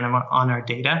some of the animal on our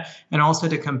data, and also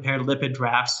to compare lipid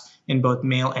drafts in both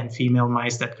male and female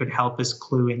mice that could help us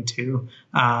clue into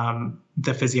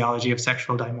the physiology of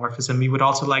sexual dimorphism. We would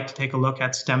also like to take a look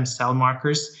at stem cell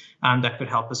markers that could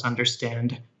help us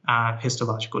understand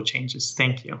histological changes.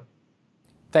 Thank you.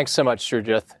 Thanks so much,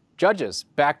 Sujith. Judges,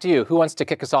 back to you. Who wants to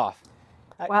kick us off?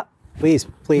 Well, please.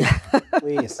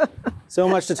 So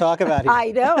much to talk about here.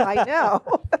 I know.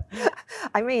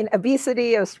 I mean,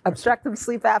 obesity, obstructive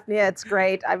sleep apnea, it's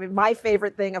great. I mean, my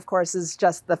favorite thing, of course, is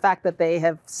just the fact that they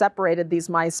have separated these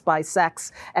mice by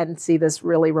sex and see this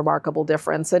really remarkable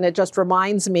difference. And it just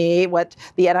reminds me what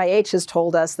the NIH has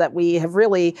told us, that we have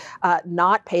really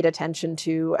not paid attention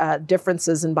to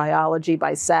differences in biology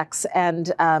by sex, and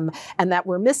that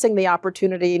we're missing the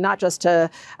opportunity not just to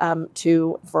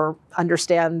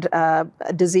understand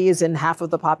disease in half of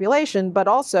the population, but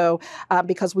also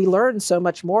because we learn so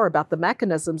much more about the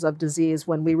mechanisms of disease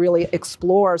when we really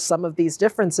explore some of these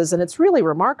differences. And it's really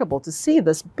remarkable to see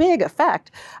this big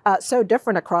effect so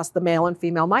different across the male and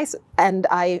female mice. And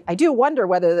I do wonder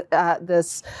whether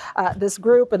this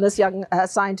group and this young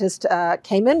scientist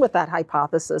came in with that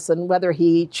hypothesis, and whether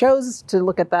he chose to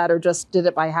look at that or just did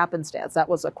it by happenstance. That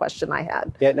was a question I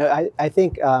had. Yeah, no, I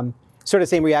think sort of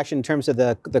same reaction in terms of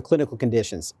the clinical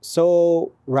conditions.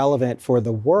 So relevant for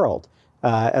the world.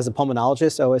 As a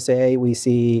pulmonologist, OSA, we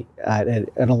see an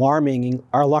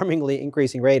alarmingly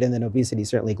increasing rate, and then obesity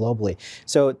certainly globally.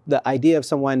 So the idea of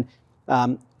someone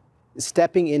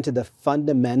stepping into the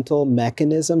fundamental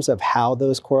mechanisms of how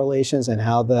those correlations and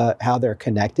how they're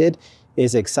connected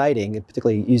is exciting,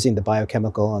 particularly using the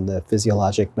biochemical and the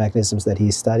physiologic mechanisms that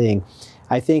he's studying.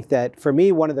 I think that for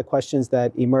me, one of the questions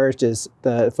that emerged is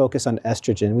the focus on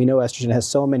estrogen. We know estrogen has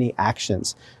so many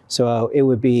actions, so it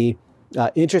would be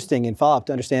interesting in follow-up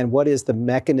to understand what is the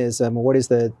mechanism, or what is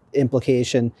the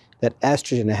implication that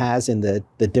estrogen has in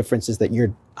the differences that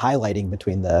you're highlighting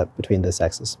between the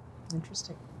sexes.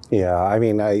 Interesting. Yeah, I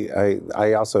mean,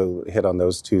 I also hit on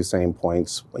those two same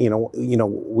points.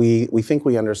 We think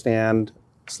we understand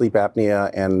sleep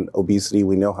apnea and obesity.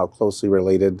 We know how closely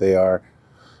related they are.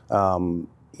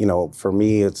 For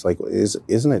me, it's like,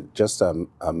 isn't it just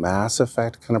a mass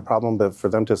effect kind of problem? But for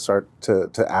them to start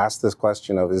to ask this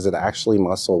question of, is it actually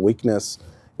muscle weakness?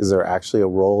 Is there actually a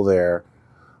role there?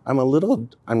 I'm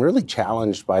really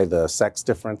challenged by the sex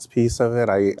difference piece of it.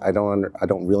 I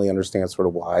don't really understand sort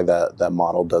of why that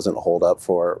model doesn't hold up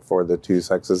for the two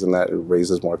sexes, and that it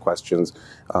raises more questions.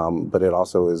 But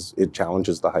it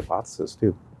challenges the hypothesis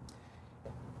too.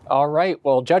 All right,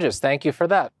 well, judges, thank you for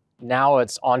that. Now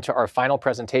it's on to our final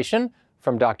presentation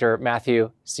from Dr.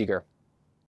 Matthew Seeger.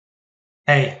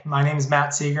 Hey, my name is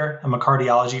Matt Seeger. I'm a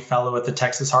cardiology fellow at the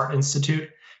Texas Heart Institute.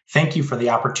 Thank you for the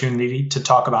opportunity to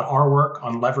talk about our work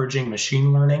on leveraging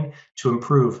machine learning to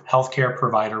improve healthcare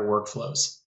provider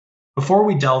workflows. Before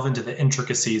we delve into the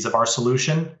intricacies of our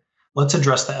solution, let's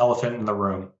address the elephant in the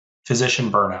room: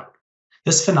 physician burnout.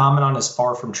 This phenomenon is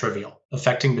far from trivial,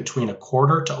 affecting between a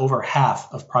quarter to over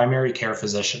half of primary care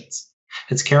physicians.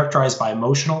 It's characterized by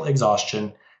emotional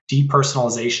exhaustion,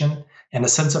 depersonalization, and a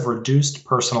sense of reduced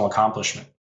personal accomplishment.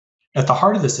 At the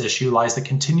heart of this issue lies the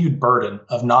continued burden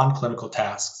of non-clinical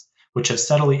tasks, which have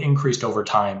steadily increased over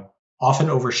time, often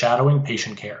overshadowing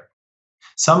patient care.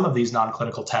 Some of these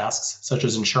non-clinical tasks, such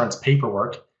as insurance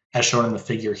paperwork, as shown in the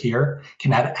figure here,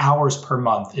 can add hours per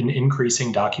month in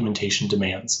increasing documentation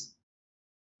demands.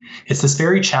 It's this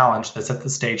very challenge that set the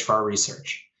stage for our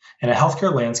research. In a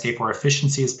healthcare landscape where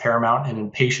efficiency is paramount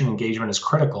and patient engagement is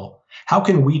critical, how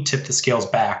can we tip the scales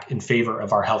back in favor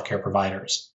of our healthcare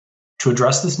providers? To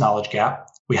address this knowledge gap,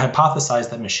 we hypothesized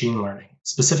that machine learning,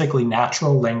 specifically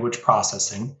natural language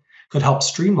processing, could help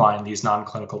streamline these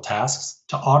non-clinical tasks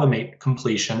to automate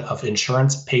completion of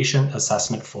insurance patient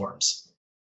assessment forms.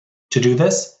 To do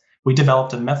this, we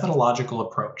developed a methodological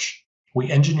approach.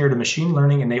 We engineered a machine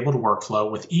learning-enabled workflow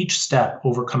with each step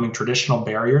overcoming traditional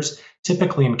barriers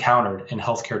typically encountered in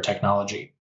healthcare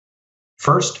technology.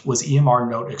 First was EMR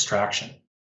note extraction.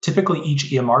 Typically,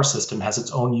 each EMR system has its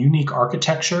own unique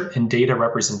architecture and data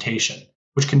representation,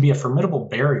 which can be a formidable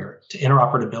barrier to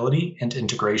interoperability and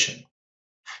integration.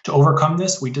 To overcome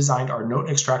this, we designed our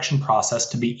note extraction process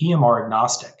to be EMR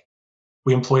agnostic.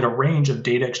 We employed a range of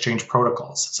data exchange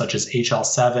protocols, such as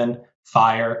HL7,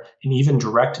 FHIR, and even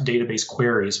direct database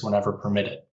queries whenever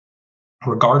permitted.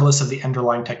 Regardless of the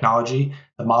underlying technology,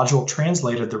 the module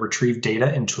translated the retrieved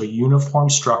data into a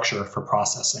uniform structure for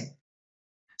processing.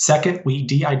 Second, we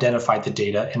de-identified the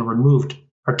data and removed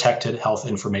protected health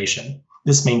information.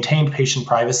 This maintained patient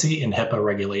privacy and HIPAA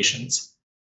regulations.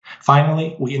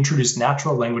 Finally, we introduced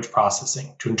natural language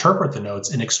processing to interpret the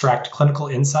notes and extract clinical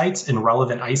insights and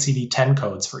relevant ICD-10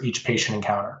 codes for each patient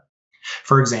encounter.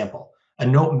 For example, a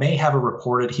note may have a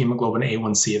reported hemoglobin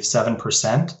A1C of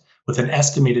 7% with an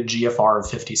estimated GFR of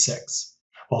 56.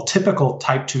 While typical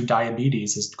type 2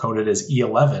 diabetes is coded as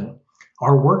E11,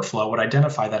 our workflow would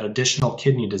identify that additional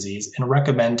kidney disease and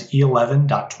recommend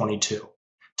E11.22,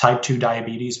 type 2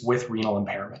 diabetes with renal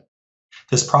impairment.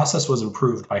 This process was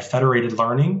improved by federated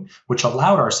learning, which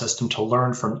allowed our system to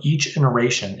learn from each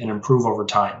iteration and improve over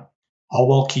time, all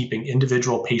while keeping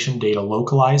individual patient data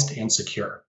localized and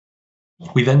secure.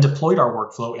 We then deployed our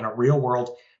workflow in a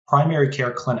real-world primary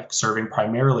care clinic serving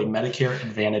primarily Medicare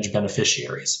Advantage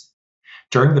beneficiaries.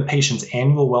 During the patient's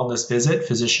annual wellness visit,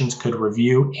 physicians could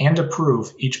review and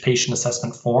approve each patient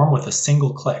assessment form with a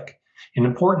single click, and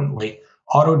importantly,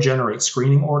 auto-generate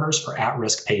screening orders for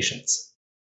at-risk patients.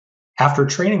 After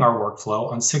training our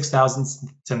workflow on 6,000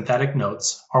 synthetic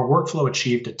notes, our workflow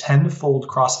achieved a 10-fold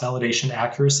cross-validation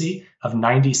accuracy of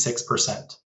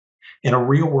 96%. In a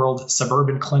real-world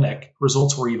suburban clinic,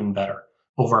 results were even better.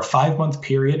 Over a 5-month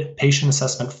period, patient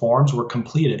assessment forms were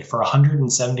completed for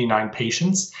 179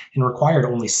 patients and required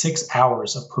only 6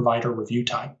 hours of provider review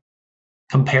time.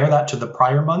 Compare that to the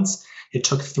prior months, it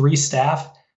took 3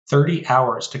 staff 30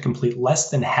 hours to complete less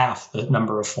than half the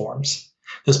number of forms.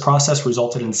 This process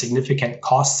resulted in significant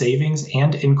cost savings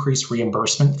and increased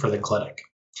reimbursement for the clinic.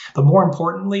 But more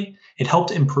importantly, it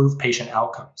helped improve patient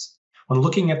outcomes. When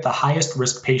looking at the highest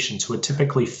risk patients who had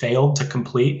typically failed to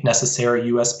complete necessary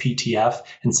USPTF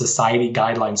and society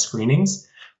guideline screenings,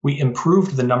 we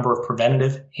improved the number of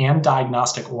preventative and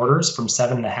diagnostic orders from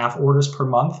 7.5 orders per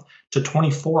month to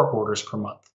 24 orders per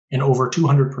month, an over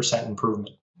 200%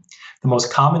 improvement. The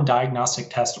most common diagnostic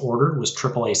test ordered was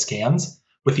AAA scans,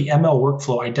 with the ML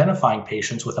workflow identifying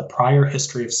patients with a prior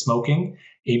history of smoking,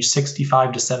 age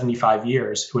 65 to 75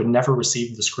 years, who had never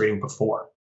received the screening before.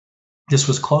 This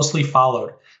was closely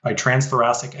followed by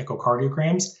transthoracic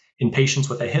echocardiograms in patients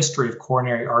with a history of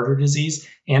coronary artery disease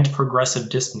and progressive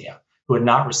dyspnea, who had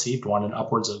not received one in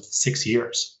upwards of 6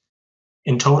 years.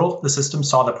 In total, the system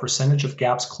saw the percentage of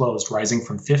gaps closed rising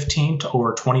from 15 to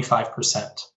over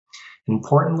 25%.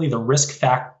 Importantly, the risk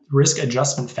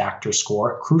adjustment factor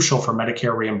score, crucial for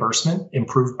Medicare reimbursement,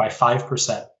 improved by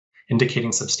 5%,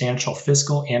 indicating substantial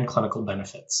fiscal and clinical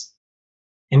benefits.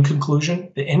 In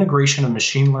conclusion, the integration of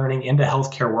machine learning into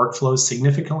healthcare workflows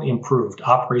significantly improved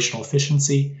operational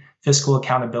efficiency, fiscal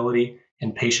accountability,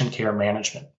 and patient care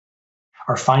management.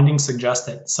 Our findings suggest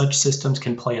that such systems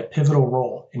can play a pivotal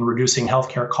role in reducing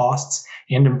healthcare costs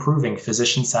and improving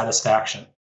physician satisfaction,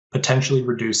 potentially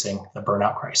reducing the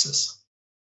burnout crisis.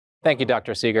 Thank you,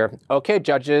 Dr. Seeger. Okay,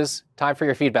 judges, time for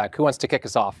your feedback. Who wants to kick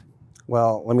us off?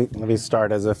 Well, let me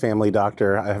start as a family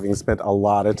doctor, having spent a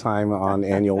lot of time on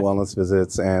annual wellness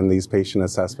visits and these patient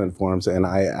assessment forms, and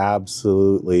I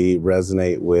absolutely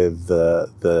resonate with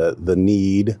the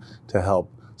need to help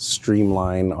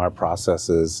streamline our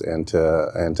processes and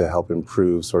to help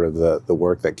improve sort of the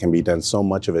work that can be done. So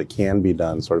much of it can be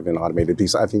done sort of in automated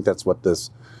piece. I think that's what this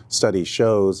study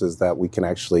shows, is that we can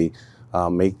actually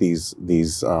make these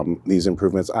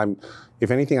improvements. If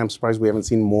anything, I'm surprised we haven't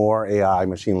seen more AI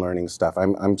machine learning stuff.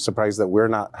 I'm surprised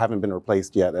that haven't been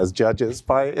replaced yet as judges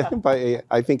by AI.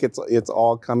 I think it's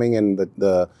all coming, and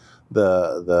the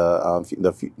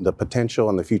potential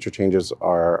and the future changes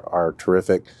are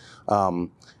terrific. I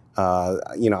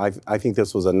think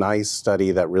this was a nice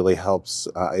study that really helps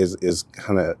is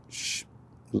kind of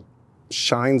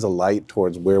shines a light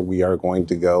towards where we are going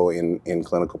to go in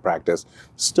clinical practice.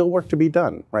 Still work to be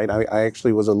done, right? I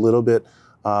actually was a little bit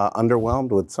underwhelmed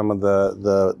with some of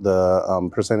the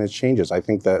percentage changes. I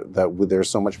think that there's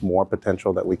so much more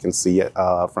potential that we can see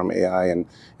from AI and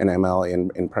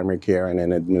ML in primary care and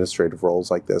in administrative roles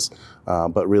like this,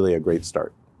 but really a great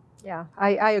start. Yeah,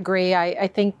 I agree. I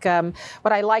think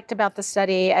what I liked about the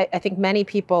study, I think many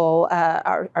people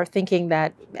are thinking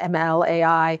that ML,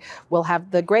 AI will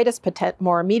have the greatest,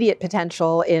 more immediate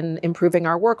potential in improving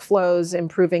our workflows,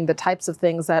 improving the types of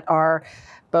things that are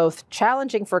both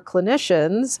challenging for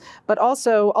clinicians, but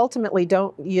also ultimately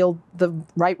don't yield the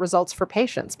right results for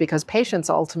patients, because patients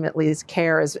ultimately's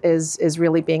care is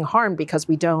really being harmed because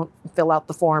we don't fill out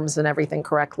the forms and everything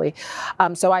correctly.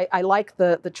 So I like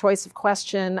the choice of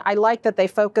question. I like that they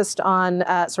focused on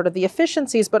sort of the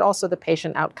efficiencies, but also the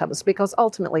patient outcomes, because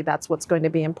ultimately that's what's going to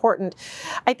be important.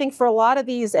 I think for a lot of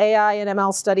these AI and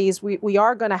ML studies, we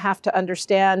are going to have to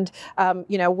understand,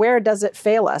 where does it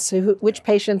fail us? Which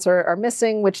patients are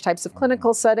missing? Which types of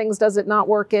clinical settings does it not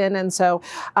work in? And so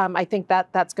I think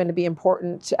that's going to be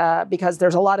important because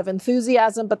there's a lot of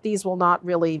enthusiasm, but these will not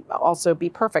really also be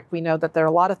perfect. We know that there are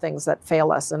a lot of things that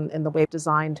fail us in the way we've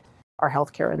designed our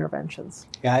healthcare interventions.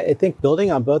 Yeah, I think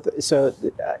building on both, so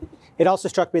it also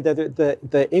struck me that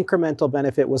the incremental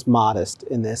benefit was modest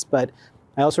in this, but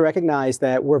I also recognize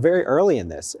that we're very early in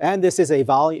this, and this is a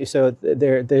volume, so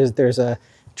there's a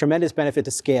tremendous benefit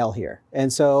to scale here.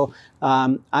 And so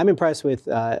I'm impressed with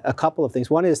a couple of things.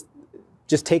 One is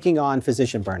just taking on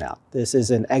physician burnout. This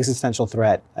is an existential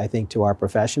threat, I think, to our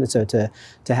profession. So to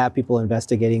have people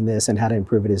investigating this and how to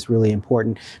improve it is really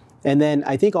important. And then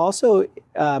I think also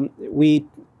we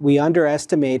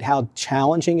underestimate how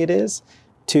challenging it is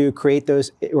to create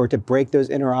those or to break those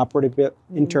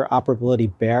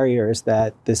interoperability barriers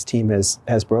that this team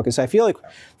has broken. So I feel like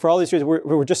for all these reasons,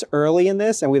 we're just early in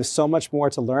this and we have so much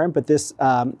more to learn, but this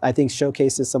I think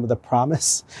showcases some of the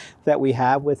promise that we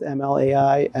have with ML,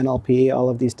 AI, NLP, all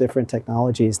of these different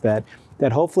technologies that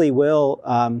hopefully will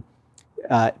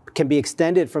can be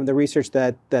extended from the research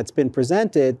that's been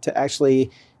presented to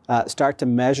actually start to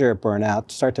measure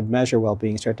burnout, start to measure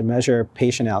well-being, start to measure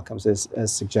patient outcomes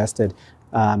as suggested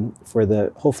for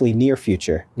the hopefully near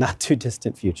future, not too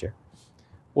distant future.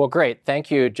 Well, great. Thank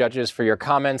you, judges, for your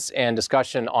comments and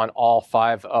discussion on all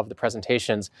 5 of the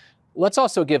presentations. Let's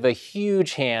also give a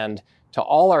huge hand to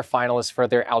all our finalists for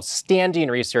their outstanding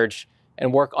research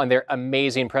and work on their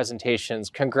amazing presentations.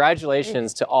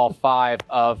 Congratulations to all 5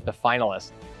 of the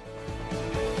finalists.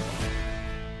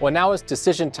 Well, now is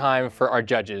decision time for our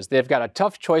judges. They've got a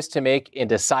tough choice to make in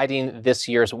deciding this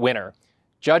year's winner.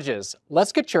 Judges,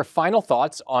 let's get your final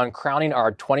thoughts on crowning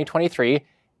our 2023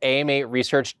 AMA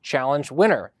Research Challenge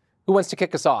winner. Who wants to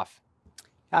kick us off?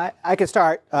 I can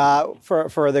start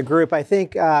for the group. I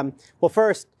think, well,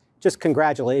 first, just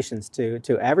congratulations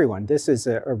to everyone. This is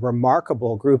a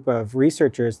remarkable group of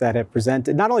researchers that have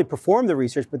presented, not only performed the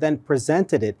research, but then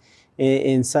presented it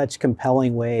in such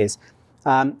compelling ways.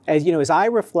 As I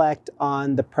reflect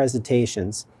on the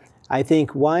presentations, I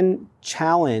think one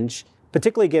challenge,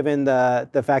 particularly given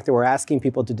the fact that we're asking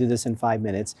people to do this in 5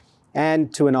 minutes,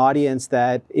 and to an audience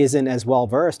that isn't as well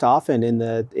versed often in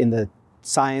the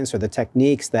science or the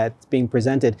techniques that's being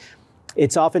presented,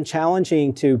 it's often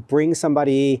challenging to bring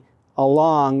somebody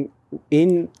along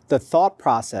in the thought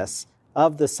process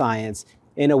of the science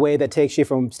in a way that takes you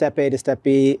from step A to step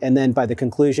B, and then by the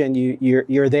conclusion,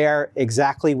 you're there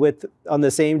exactly on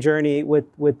the same journey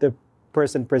with the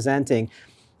person presenting.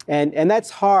 And that's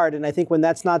hard, and I think when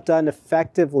that's not done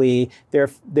effectively,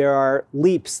 there are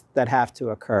leaps that have to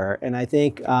occur. And I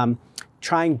think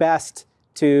trying best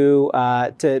to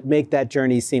make that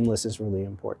journey seamless is really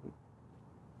important.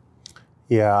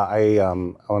 Yeah, I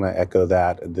want to echo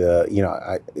that.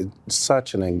 It's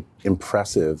such an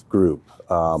impressive group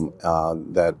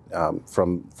that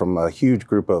from a huge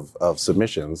group of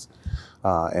submissions,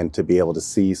 and to be able to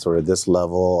see sort of this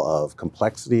level of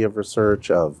complexity of research,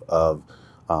 of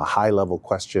high-level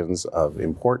questions, of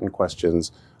important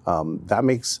questions, that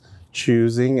makes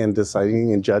choosing and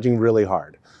deciding and judging really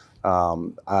hard.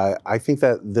 I think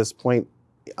that this point,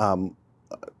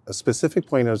 a specific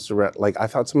point is I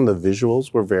thought some of the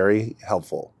visuals were very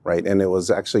helpful, right? And it was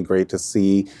actually great to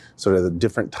see sort of the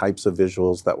different types of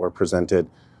visuals that were presented.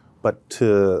 But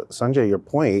to Sanjay, your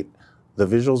point, the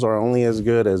visuals are only as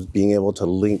good as being able to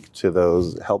link to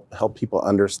those, help people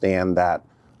understand that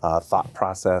thought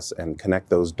process and connect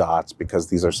those dots, because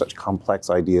these are such complex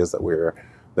ideas that we're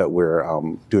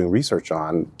doing research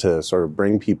on, to sort of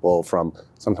bring people from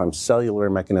sometimes cellular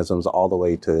mechanisms all the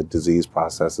way to disease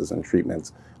processes and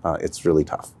treatments. It's really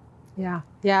tough. Yeah.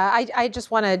 I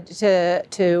just wanted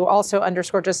to also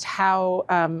underscore just how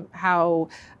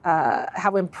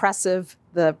impressive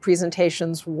the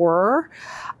presentations were.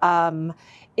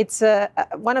 It's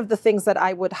one of the things that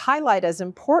I would highlight as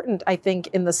important, I think,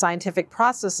 in the scientific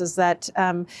process is that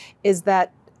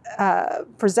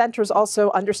presenters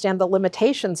also understand the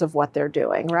limitations of what they're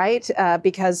doing, right?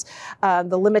 Because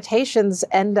the limitations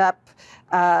end up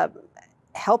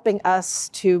helping us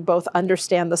to both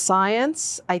understand the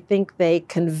science. I think they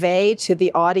convey to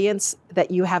the audience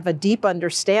that you have a deep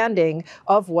understanding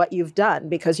of what you've done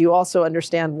because you also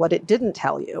understand what it didn't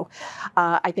tell you.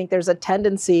 I think there's a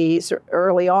tendency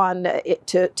early on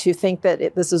to think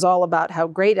that this is all about how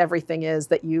great everything is,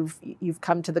 that you've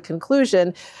come to the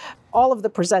conclusion. All of the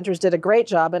presenters did a great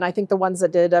job, and I think the ones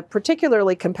that did a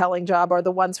particularly compelling job are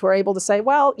the ones who are able to say,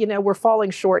 well, we're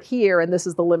falling short here, and this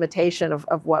is the limitation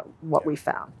of what we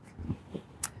found.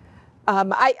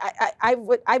 I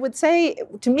would say,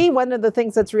 to me, one of the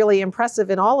things that's really impressive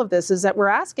in all of this is that we're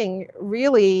asking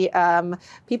really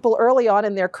people early on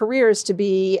in their careers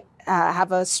to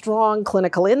have a strong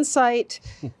clinical insight,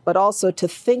 but also to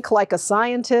think like a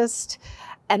scientist,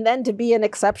 and then to be an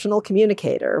exceptional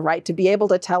communicator, right? To be able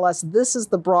to tell us, this is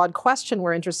the broad question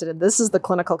we're interested in, this is the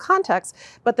clinical context,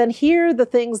 but then here are the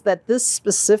things that this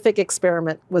specific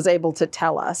experiment was able to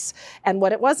tell us and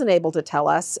what it wasn't able to tell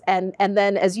us. And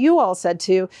then, as you all said,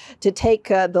 to take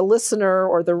the listener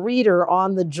or the reader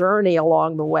on the journey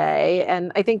along the way.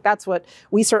 And I think that's what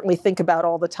we certainly think about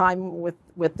all the time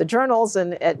with the journals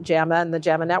and at JAMA and the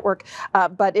JAMA Network.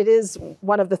 But it is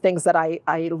one of the things that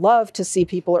I love to see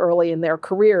people early in their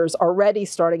careers already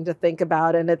starting to think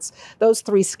about. And it's those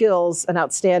three skills: an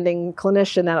outstanding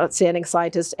clinician, an outstanding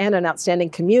scientist, and an outstanding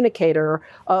communicator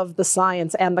of the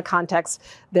science and the context.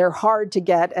 They're hard to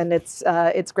get, and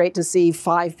it's great to see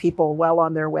 5 people well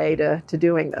on their way to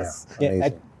doing this. Yeah,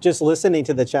 just listening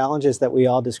to the challenges that we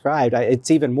all described, it's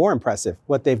even more impressive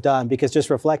what they've done, because just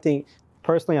reflecting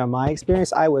personally on my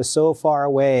experience, I was so far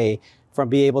away from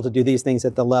being able to do these things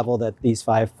at the level that these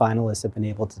 5 finalists have been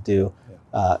able to do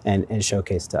and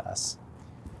showcase to us.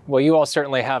 Well, you all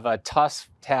certainly have a tough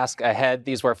task ahead.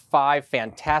 These were 5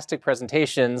 fantastic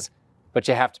presentations, but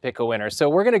you have to pick a winner. So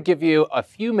we're going to give you a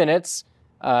few minutes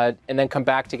and then come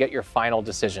back to get your final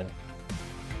decision.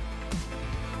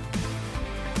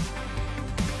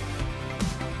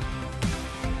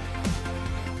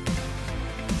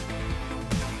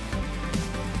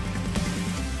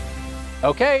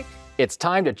 Okay, it's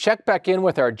time to check back in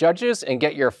with our judges and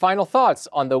get your final thoughts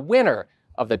on the winner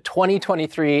of the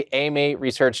 2023 AMA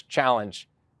Research Challenge.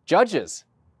 Judges.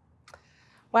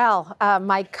 Well,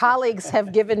 my colleagues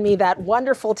have given me that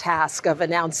wonderful task of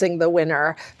announcing the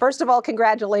winner. First of all,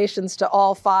 congratulations to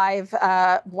all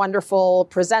 5 wonderful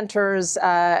presenters.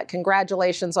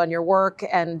 Congratulations on your work,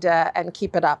 and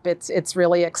keep it up. It's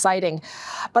really exciting.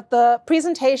 But the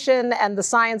presentation and the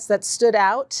science that stood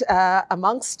out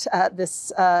amongst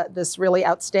this really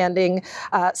outstanding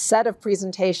set of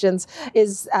presentations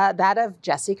is that of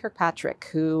Jesse Kirkpatrick,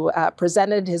 who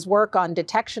presented his work on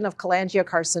detection of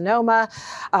cholangiocarcinoma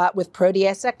with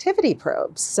protease activity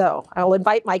probes. So I'll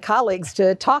invite my colleagues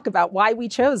to talk about why we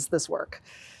chose this work.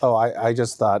 Oh, I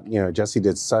just thought, Jesse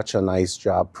did such a nice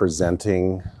job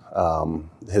presenting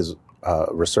his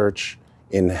research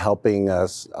in helping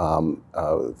us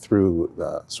through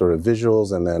sort of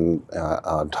visuals, and then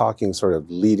talking, sort of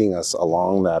leading us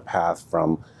along that path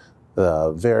from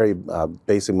the very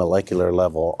basic molecular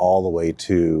level all the way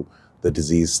to the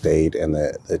disease state and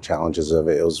the challenges of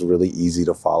it. It was really easy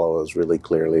to follow. It was really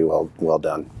clearly well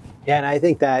done. Yeah, and I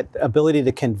think that ability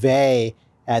to convey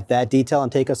at that detail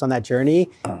and take us on that journey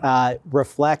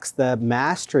reflects the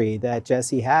mastery that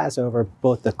Jesse has over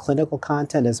both the clinical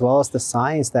content as well as the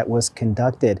science that was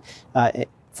conducted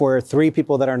for 3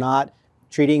 people that are not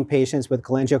treating patients with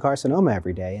cholangiocarcinoma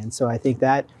every day. And so I think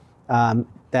that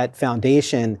that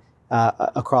foundation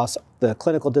across the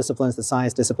clinical disciplines, the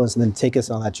science disciplines, and then take us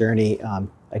on that journey,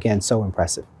 again, so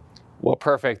impressive. Well,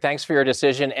 perfect. Thanks for your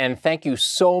decision, and thank you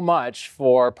so much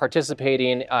for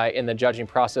participating in the judging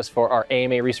process for our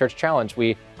AMA Research Challenge.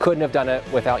 We couldn't have done it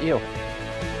without you.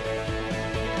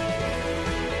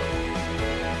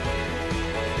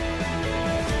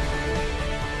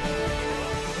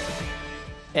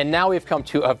 And now we've come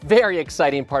to a very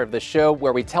exciting part of the show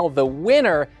where we tell the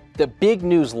winner the big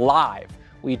news live.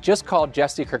 We just called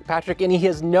Jesse Kirkpatrick, and he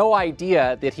has no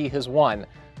idea that he has won.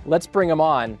 Let's bring him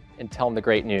on and tell him the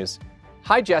great news.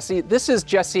 Hi, Jesse. This is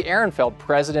Jesse Ehrenfeld,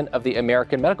 president of the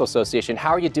American Medical Association. How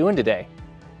are you doing today?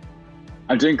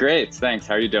 I'm doing great. Thanks.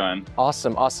 How are you doing?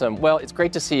 Awesome, awesome. Well, it's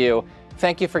great to see you.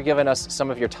 Thank you for giving us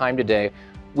some of your time today.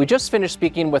 We just finished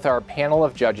speaking with our panel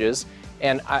of judges,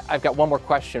 and I've got one more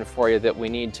question for you that we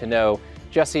need to know.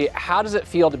 Jesse, how does it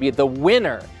feel to be the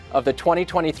winner of the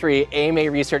 2023 AMA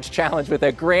Research Challenge with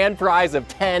a grand prize of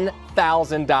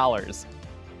 $10,000?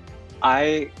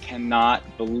 I cannot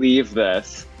believe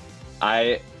this.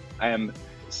 I am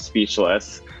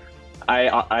speechless.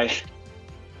 I'm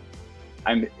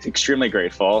extremely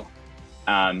grateful,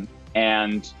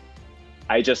 and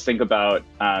I just think about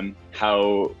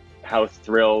how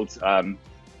thrilled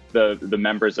the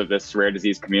members of this rare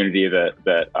disease community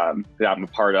that I'm a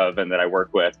part of and that I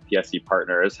work with, PSC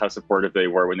partners, how supportive they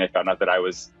were when they found out that I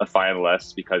was a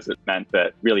finalist, because it meant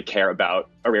that really care about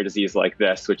a rare disease like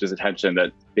this, which is attention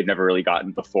that they've never really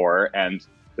gotten before. And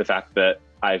the fact that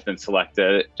I've been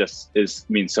selected just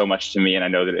means so much to me, and I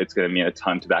know that it's going to mean a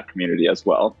ton to that community as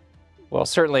well. Well,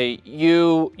 certainly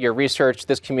your research,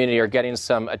 this community are getting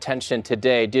some attention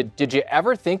today. Did you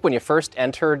ever think when you first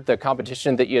entered the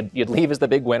competition that you'd leave as the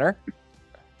big winner?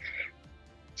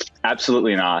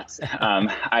 Absolutely not.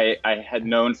 I had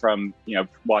known from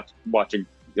watching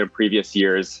previous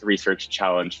years' research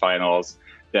challenge finals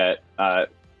that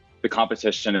the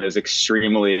competition is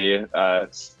extremely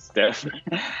stiff.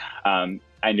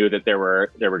 I knew that there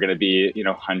were going to be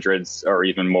hundreds or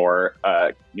even more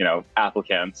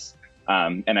applicants.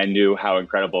 And I knew how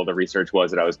incredible the research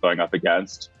was that I was going up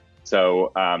against.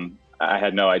 So I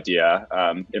had no idea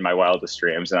in my wildest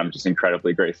dreams, and I'm just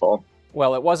incredibly grateful.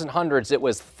 Well, it wasn't hundreds, it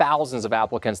was thousands of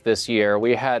applicants this year.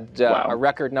 We had a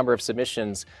record number of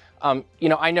submissions.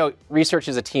 I know research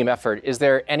is a team effort. Is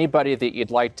there anybody that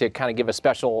you'd like to kind of give a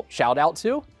special shout out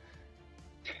to?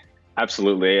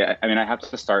 Absolutely. I mean, I have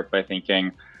to start by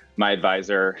thanking my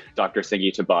advisor, Dr.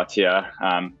 Sangeeta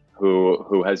Bhatia,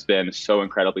 who has been so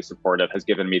incredibly supportive, has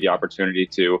given me the opportunity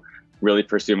to really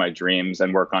pursue my dreams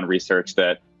and work on research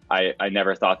that I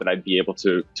never thought that I'd be able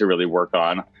to really work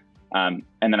on. And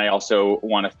then I also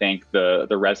want to thank the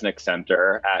Resnick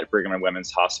Center at Brigham and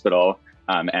Women's Hospital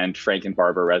and Frank and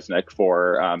Barbara Resnick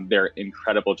for their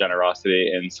incredible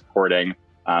generosity in supporting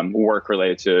work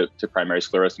related to primary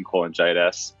sclerosis and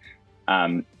cholangitis.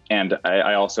 And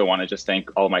I also want to just thank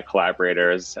all my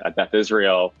collaborators at Beth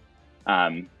Israel,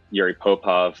 Yuri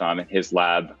Popov and his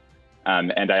lab.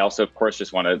 And I also, of course,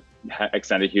 just want to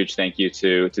extend a huge thank you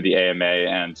to the AMA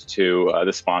and to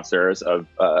the sponsors of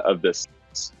this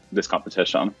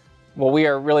competition. Well, we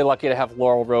are really lucky to have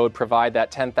Laurel Road provide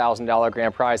that $10,000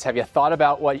 grand prize. Have you thought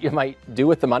about what you might do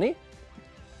with the money?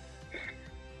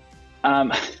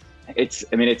 It's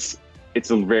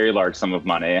a very large sum of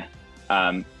money.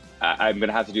 I'm going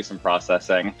to have to do some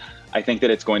processing. I think that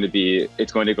it's going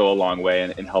to go a long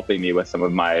way in helping me with some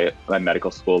of my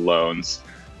medical school loans,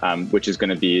 which is going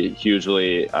to be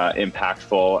hugely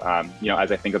impactful.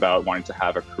 As I think about wanting to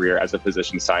have a career as a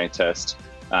physician scientist,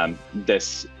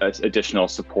 this additional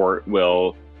support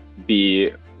will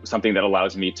be something that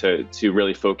allows me to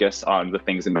really focus on the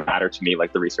things that matter to me,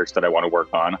 like the research that I want to work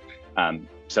on.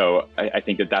 So I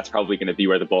think that that's probably going to be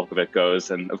where the bulk of it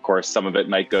goes. And of course, some of it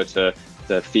might go to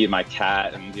feed my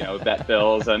cat and, vet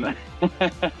bills and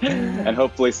and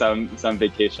hopefully some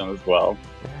vacation as well.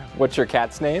 What's your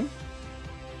cat's name?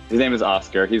 His name is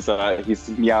Oscar. He's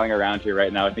meowing around here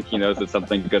right now. I think he knows that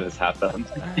something good has happened.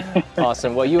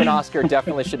 Awesome. Well, you and Oscar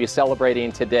definitely should be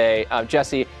celebrating today.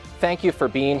 Jesse, thank you for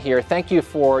being here. Thank you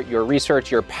for your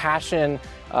research, your passion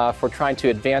for trying to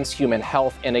advance human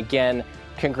health. And again,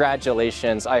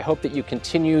 congratulations. I hope that you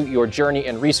continue your journey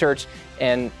in research,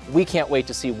 and we can't wait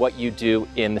to see what you do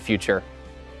in the future.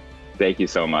 Thank you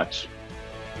so much.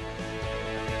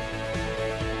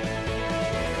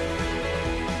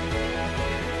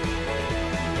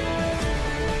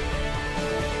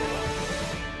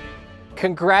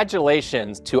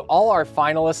 Congratulations to all our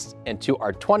finalists and to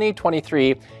our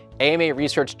 2023 AMA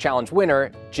Research Challenge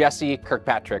winner, Jesse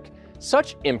Kirkpatrick.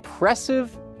 Such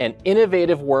impressive and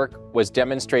innovative work was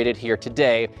demonstrated here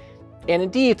today, and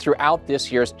indeed throughout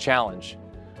this year's challenge.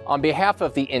 On behalf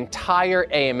of the entire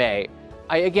AMA,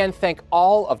 I again thank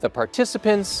all of the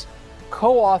participants,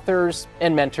 co-authors,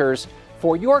 and mentors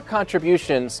for your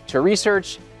contributions to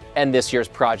research and this year's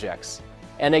projects.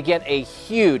 And again, a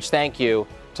huge thank you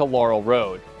to Laurel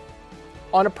Road.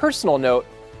 On a personal note,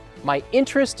 my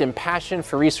interest and passion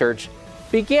for research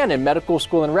began in medical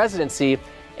school and residency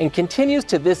and continues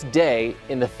to this day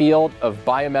in the field of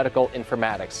biomedical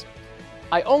informatics.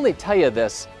 I only tell you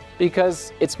this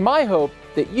because it's my hope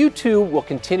that you too will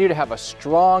continue to have a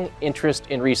strong interest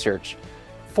in research,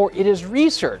 for it is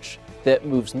research that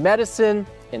moves medicine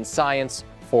and science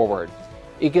forward.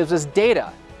 It gives us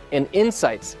data and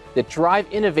insights that drive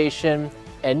innovation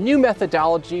and new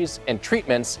methodologies and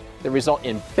treatments that result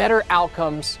in better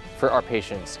outcomes for our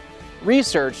patients.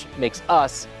 Research makes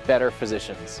us better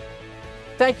physicians.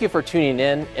 Thank you for tuning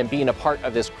in and being a part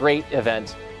of this great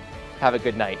event. Have a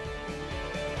good night.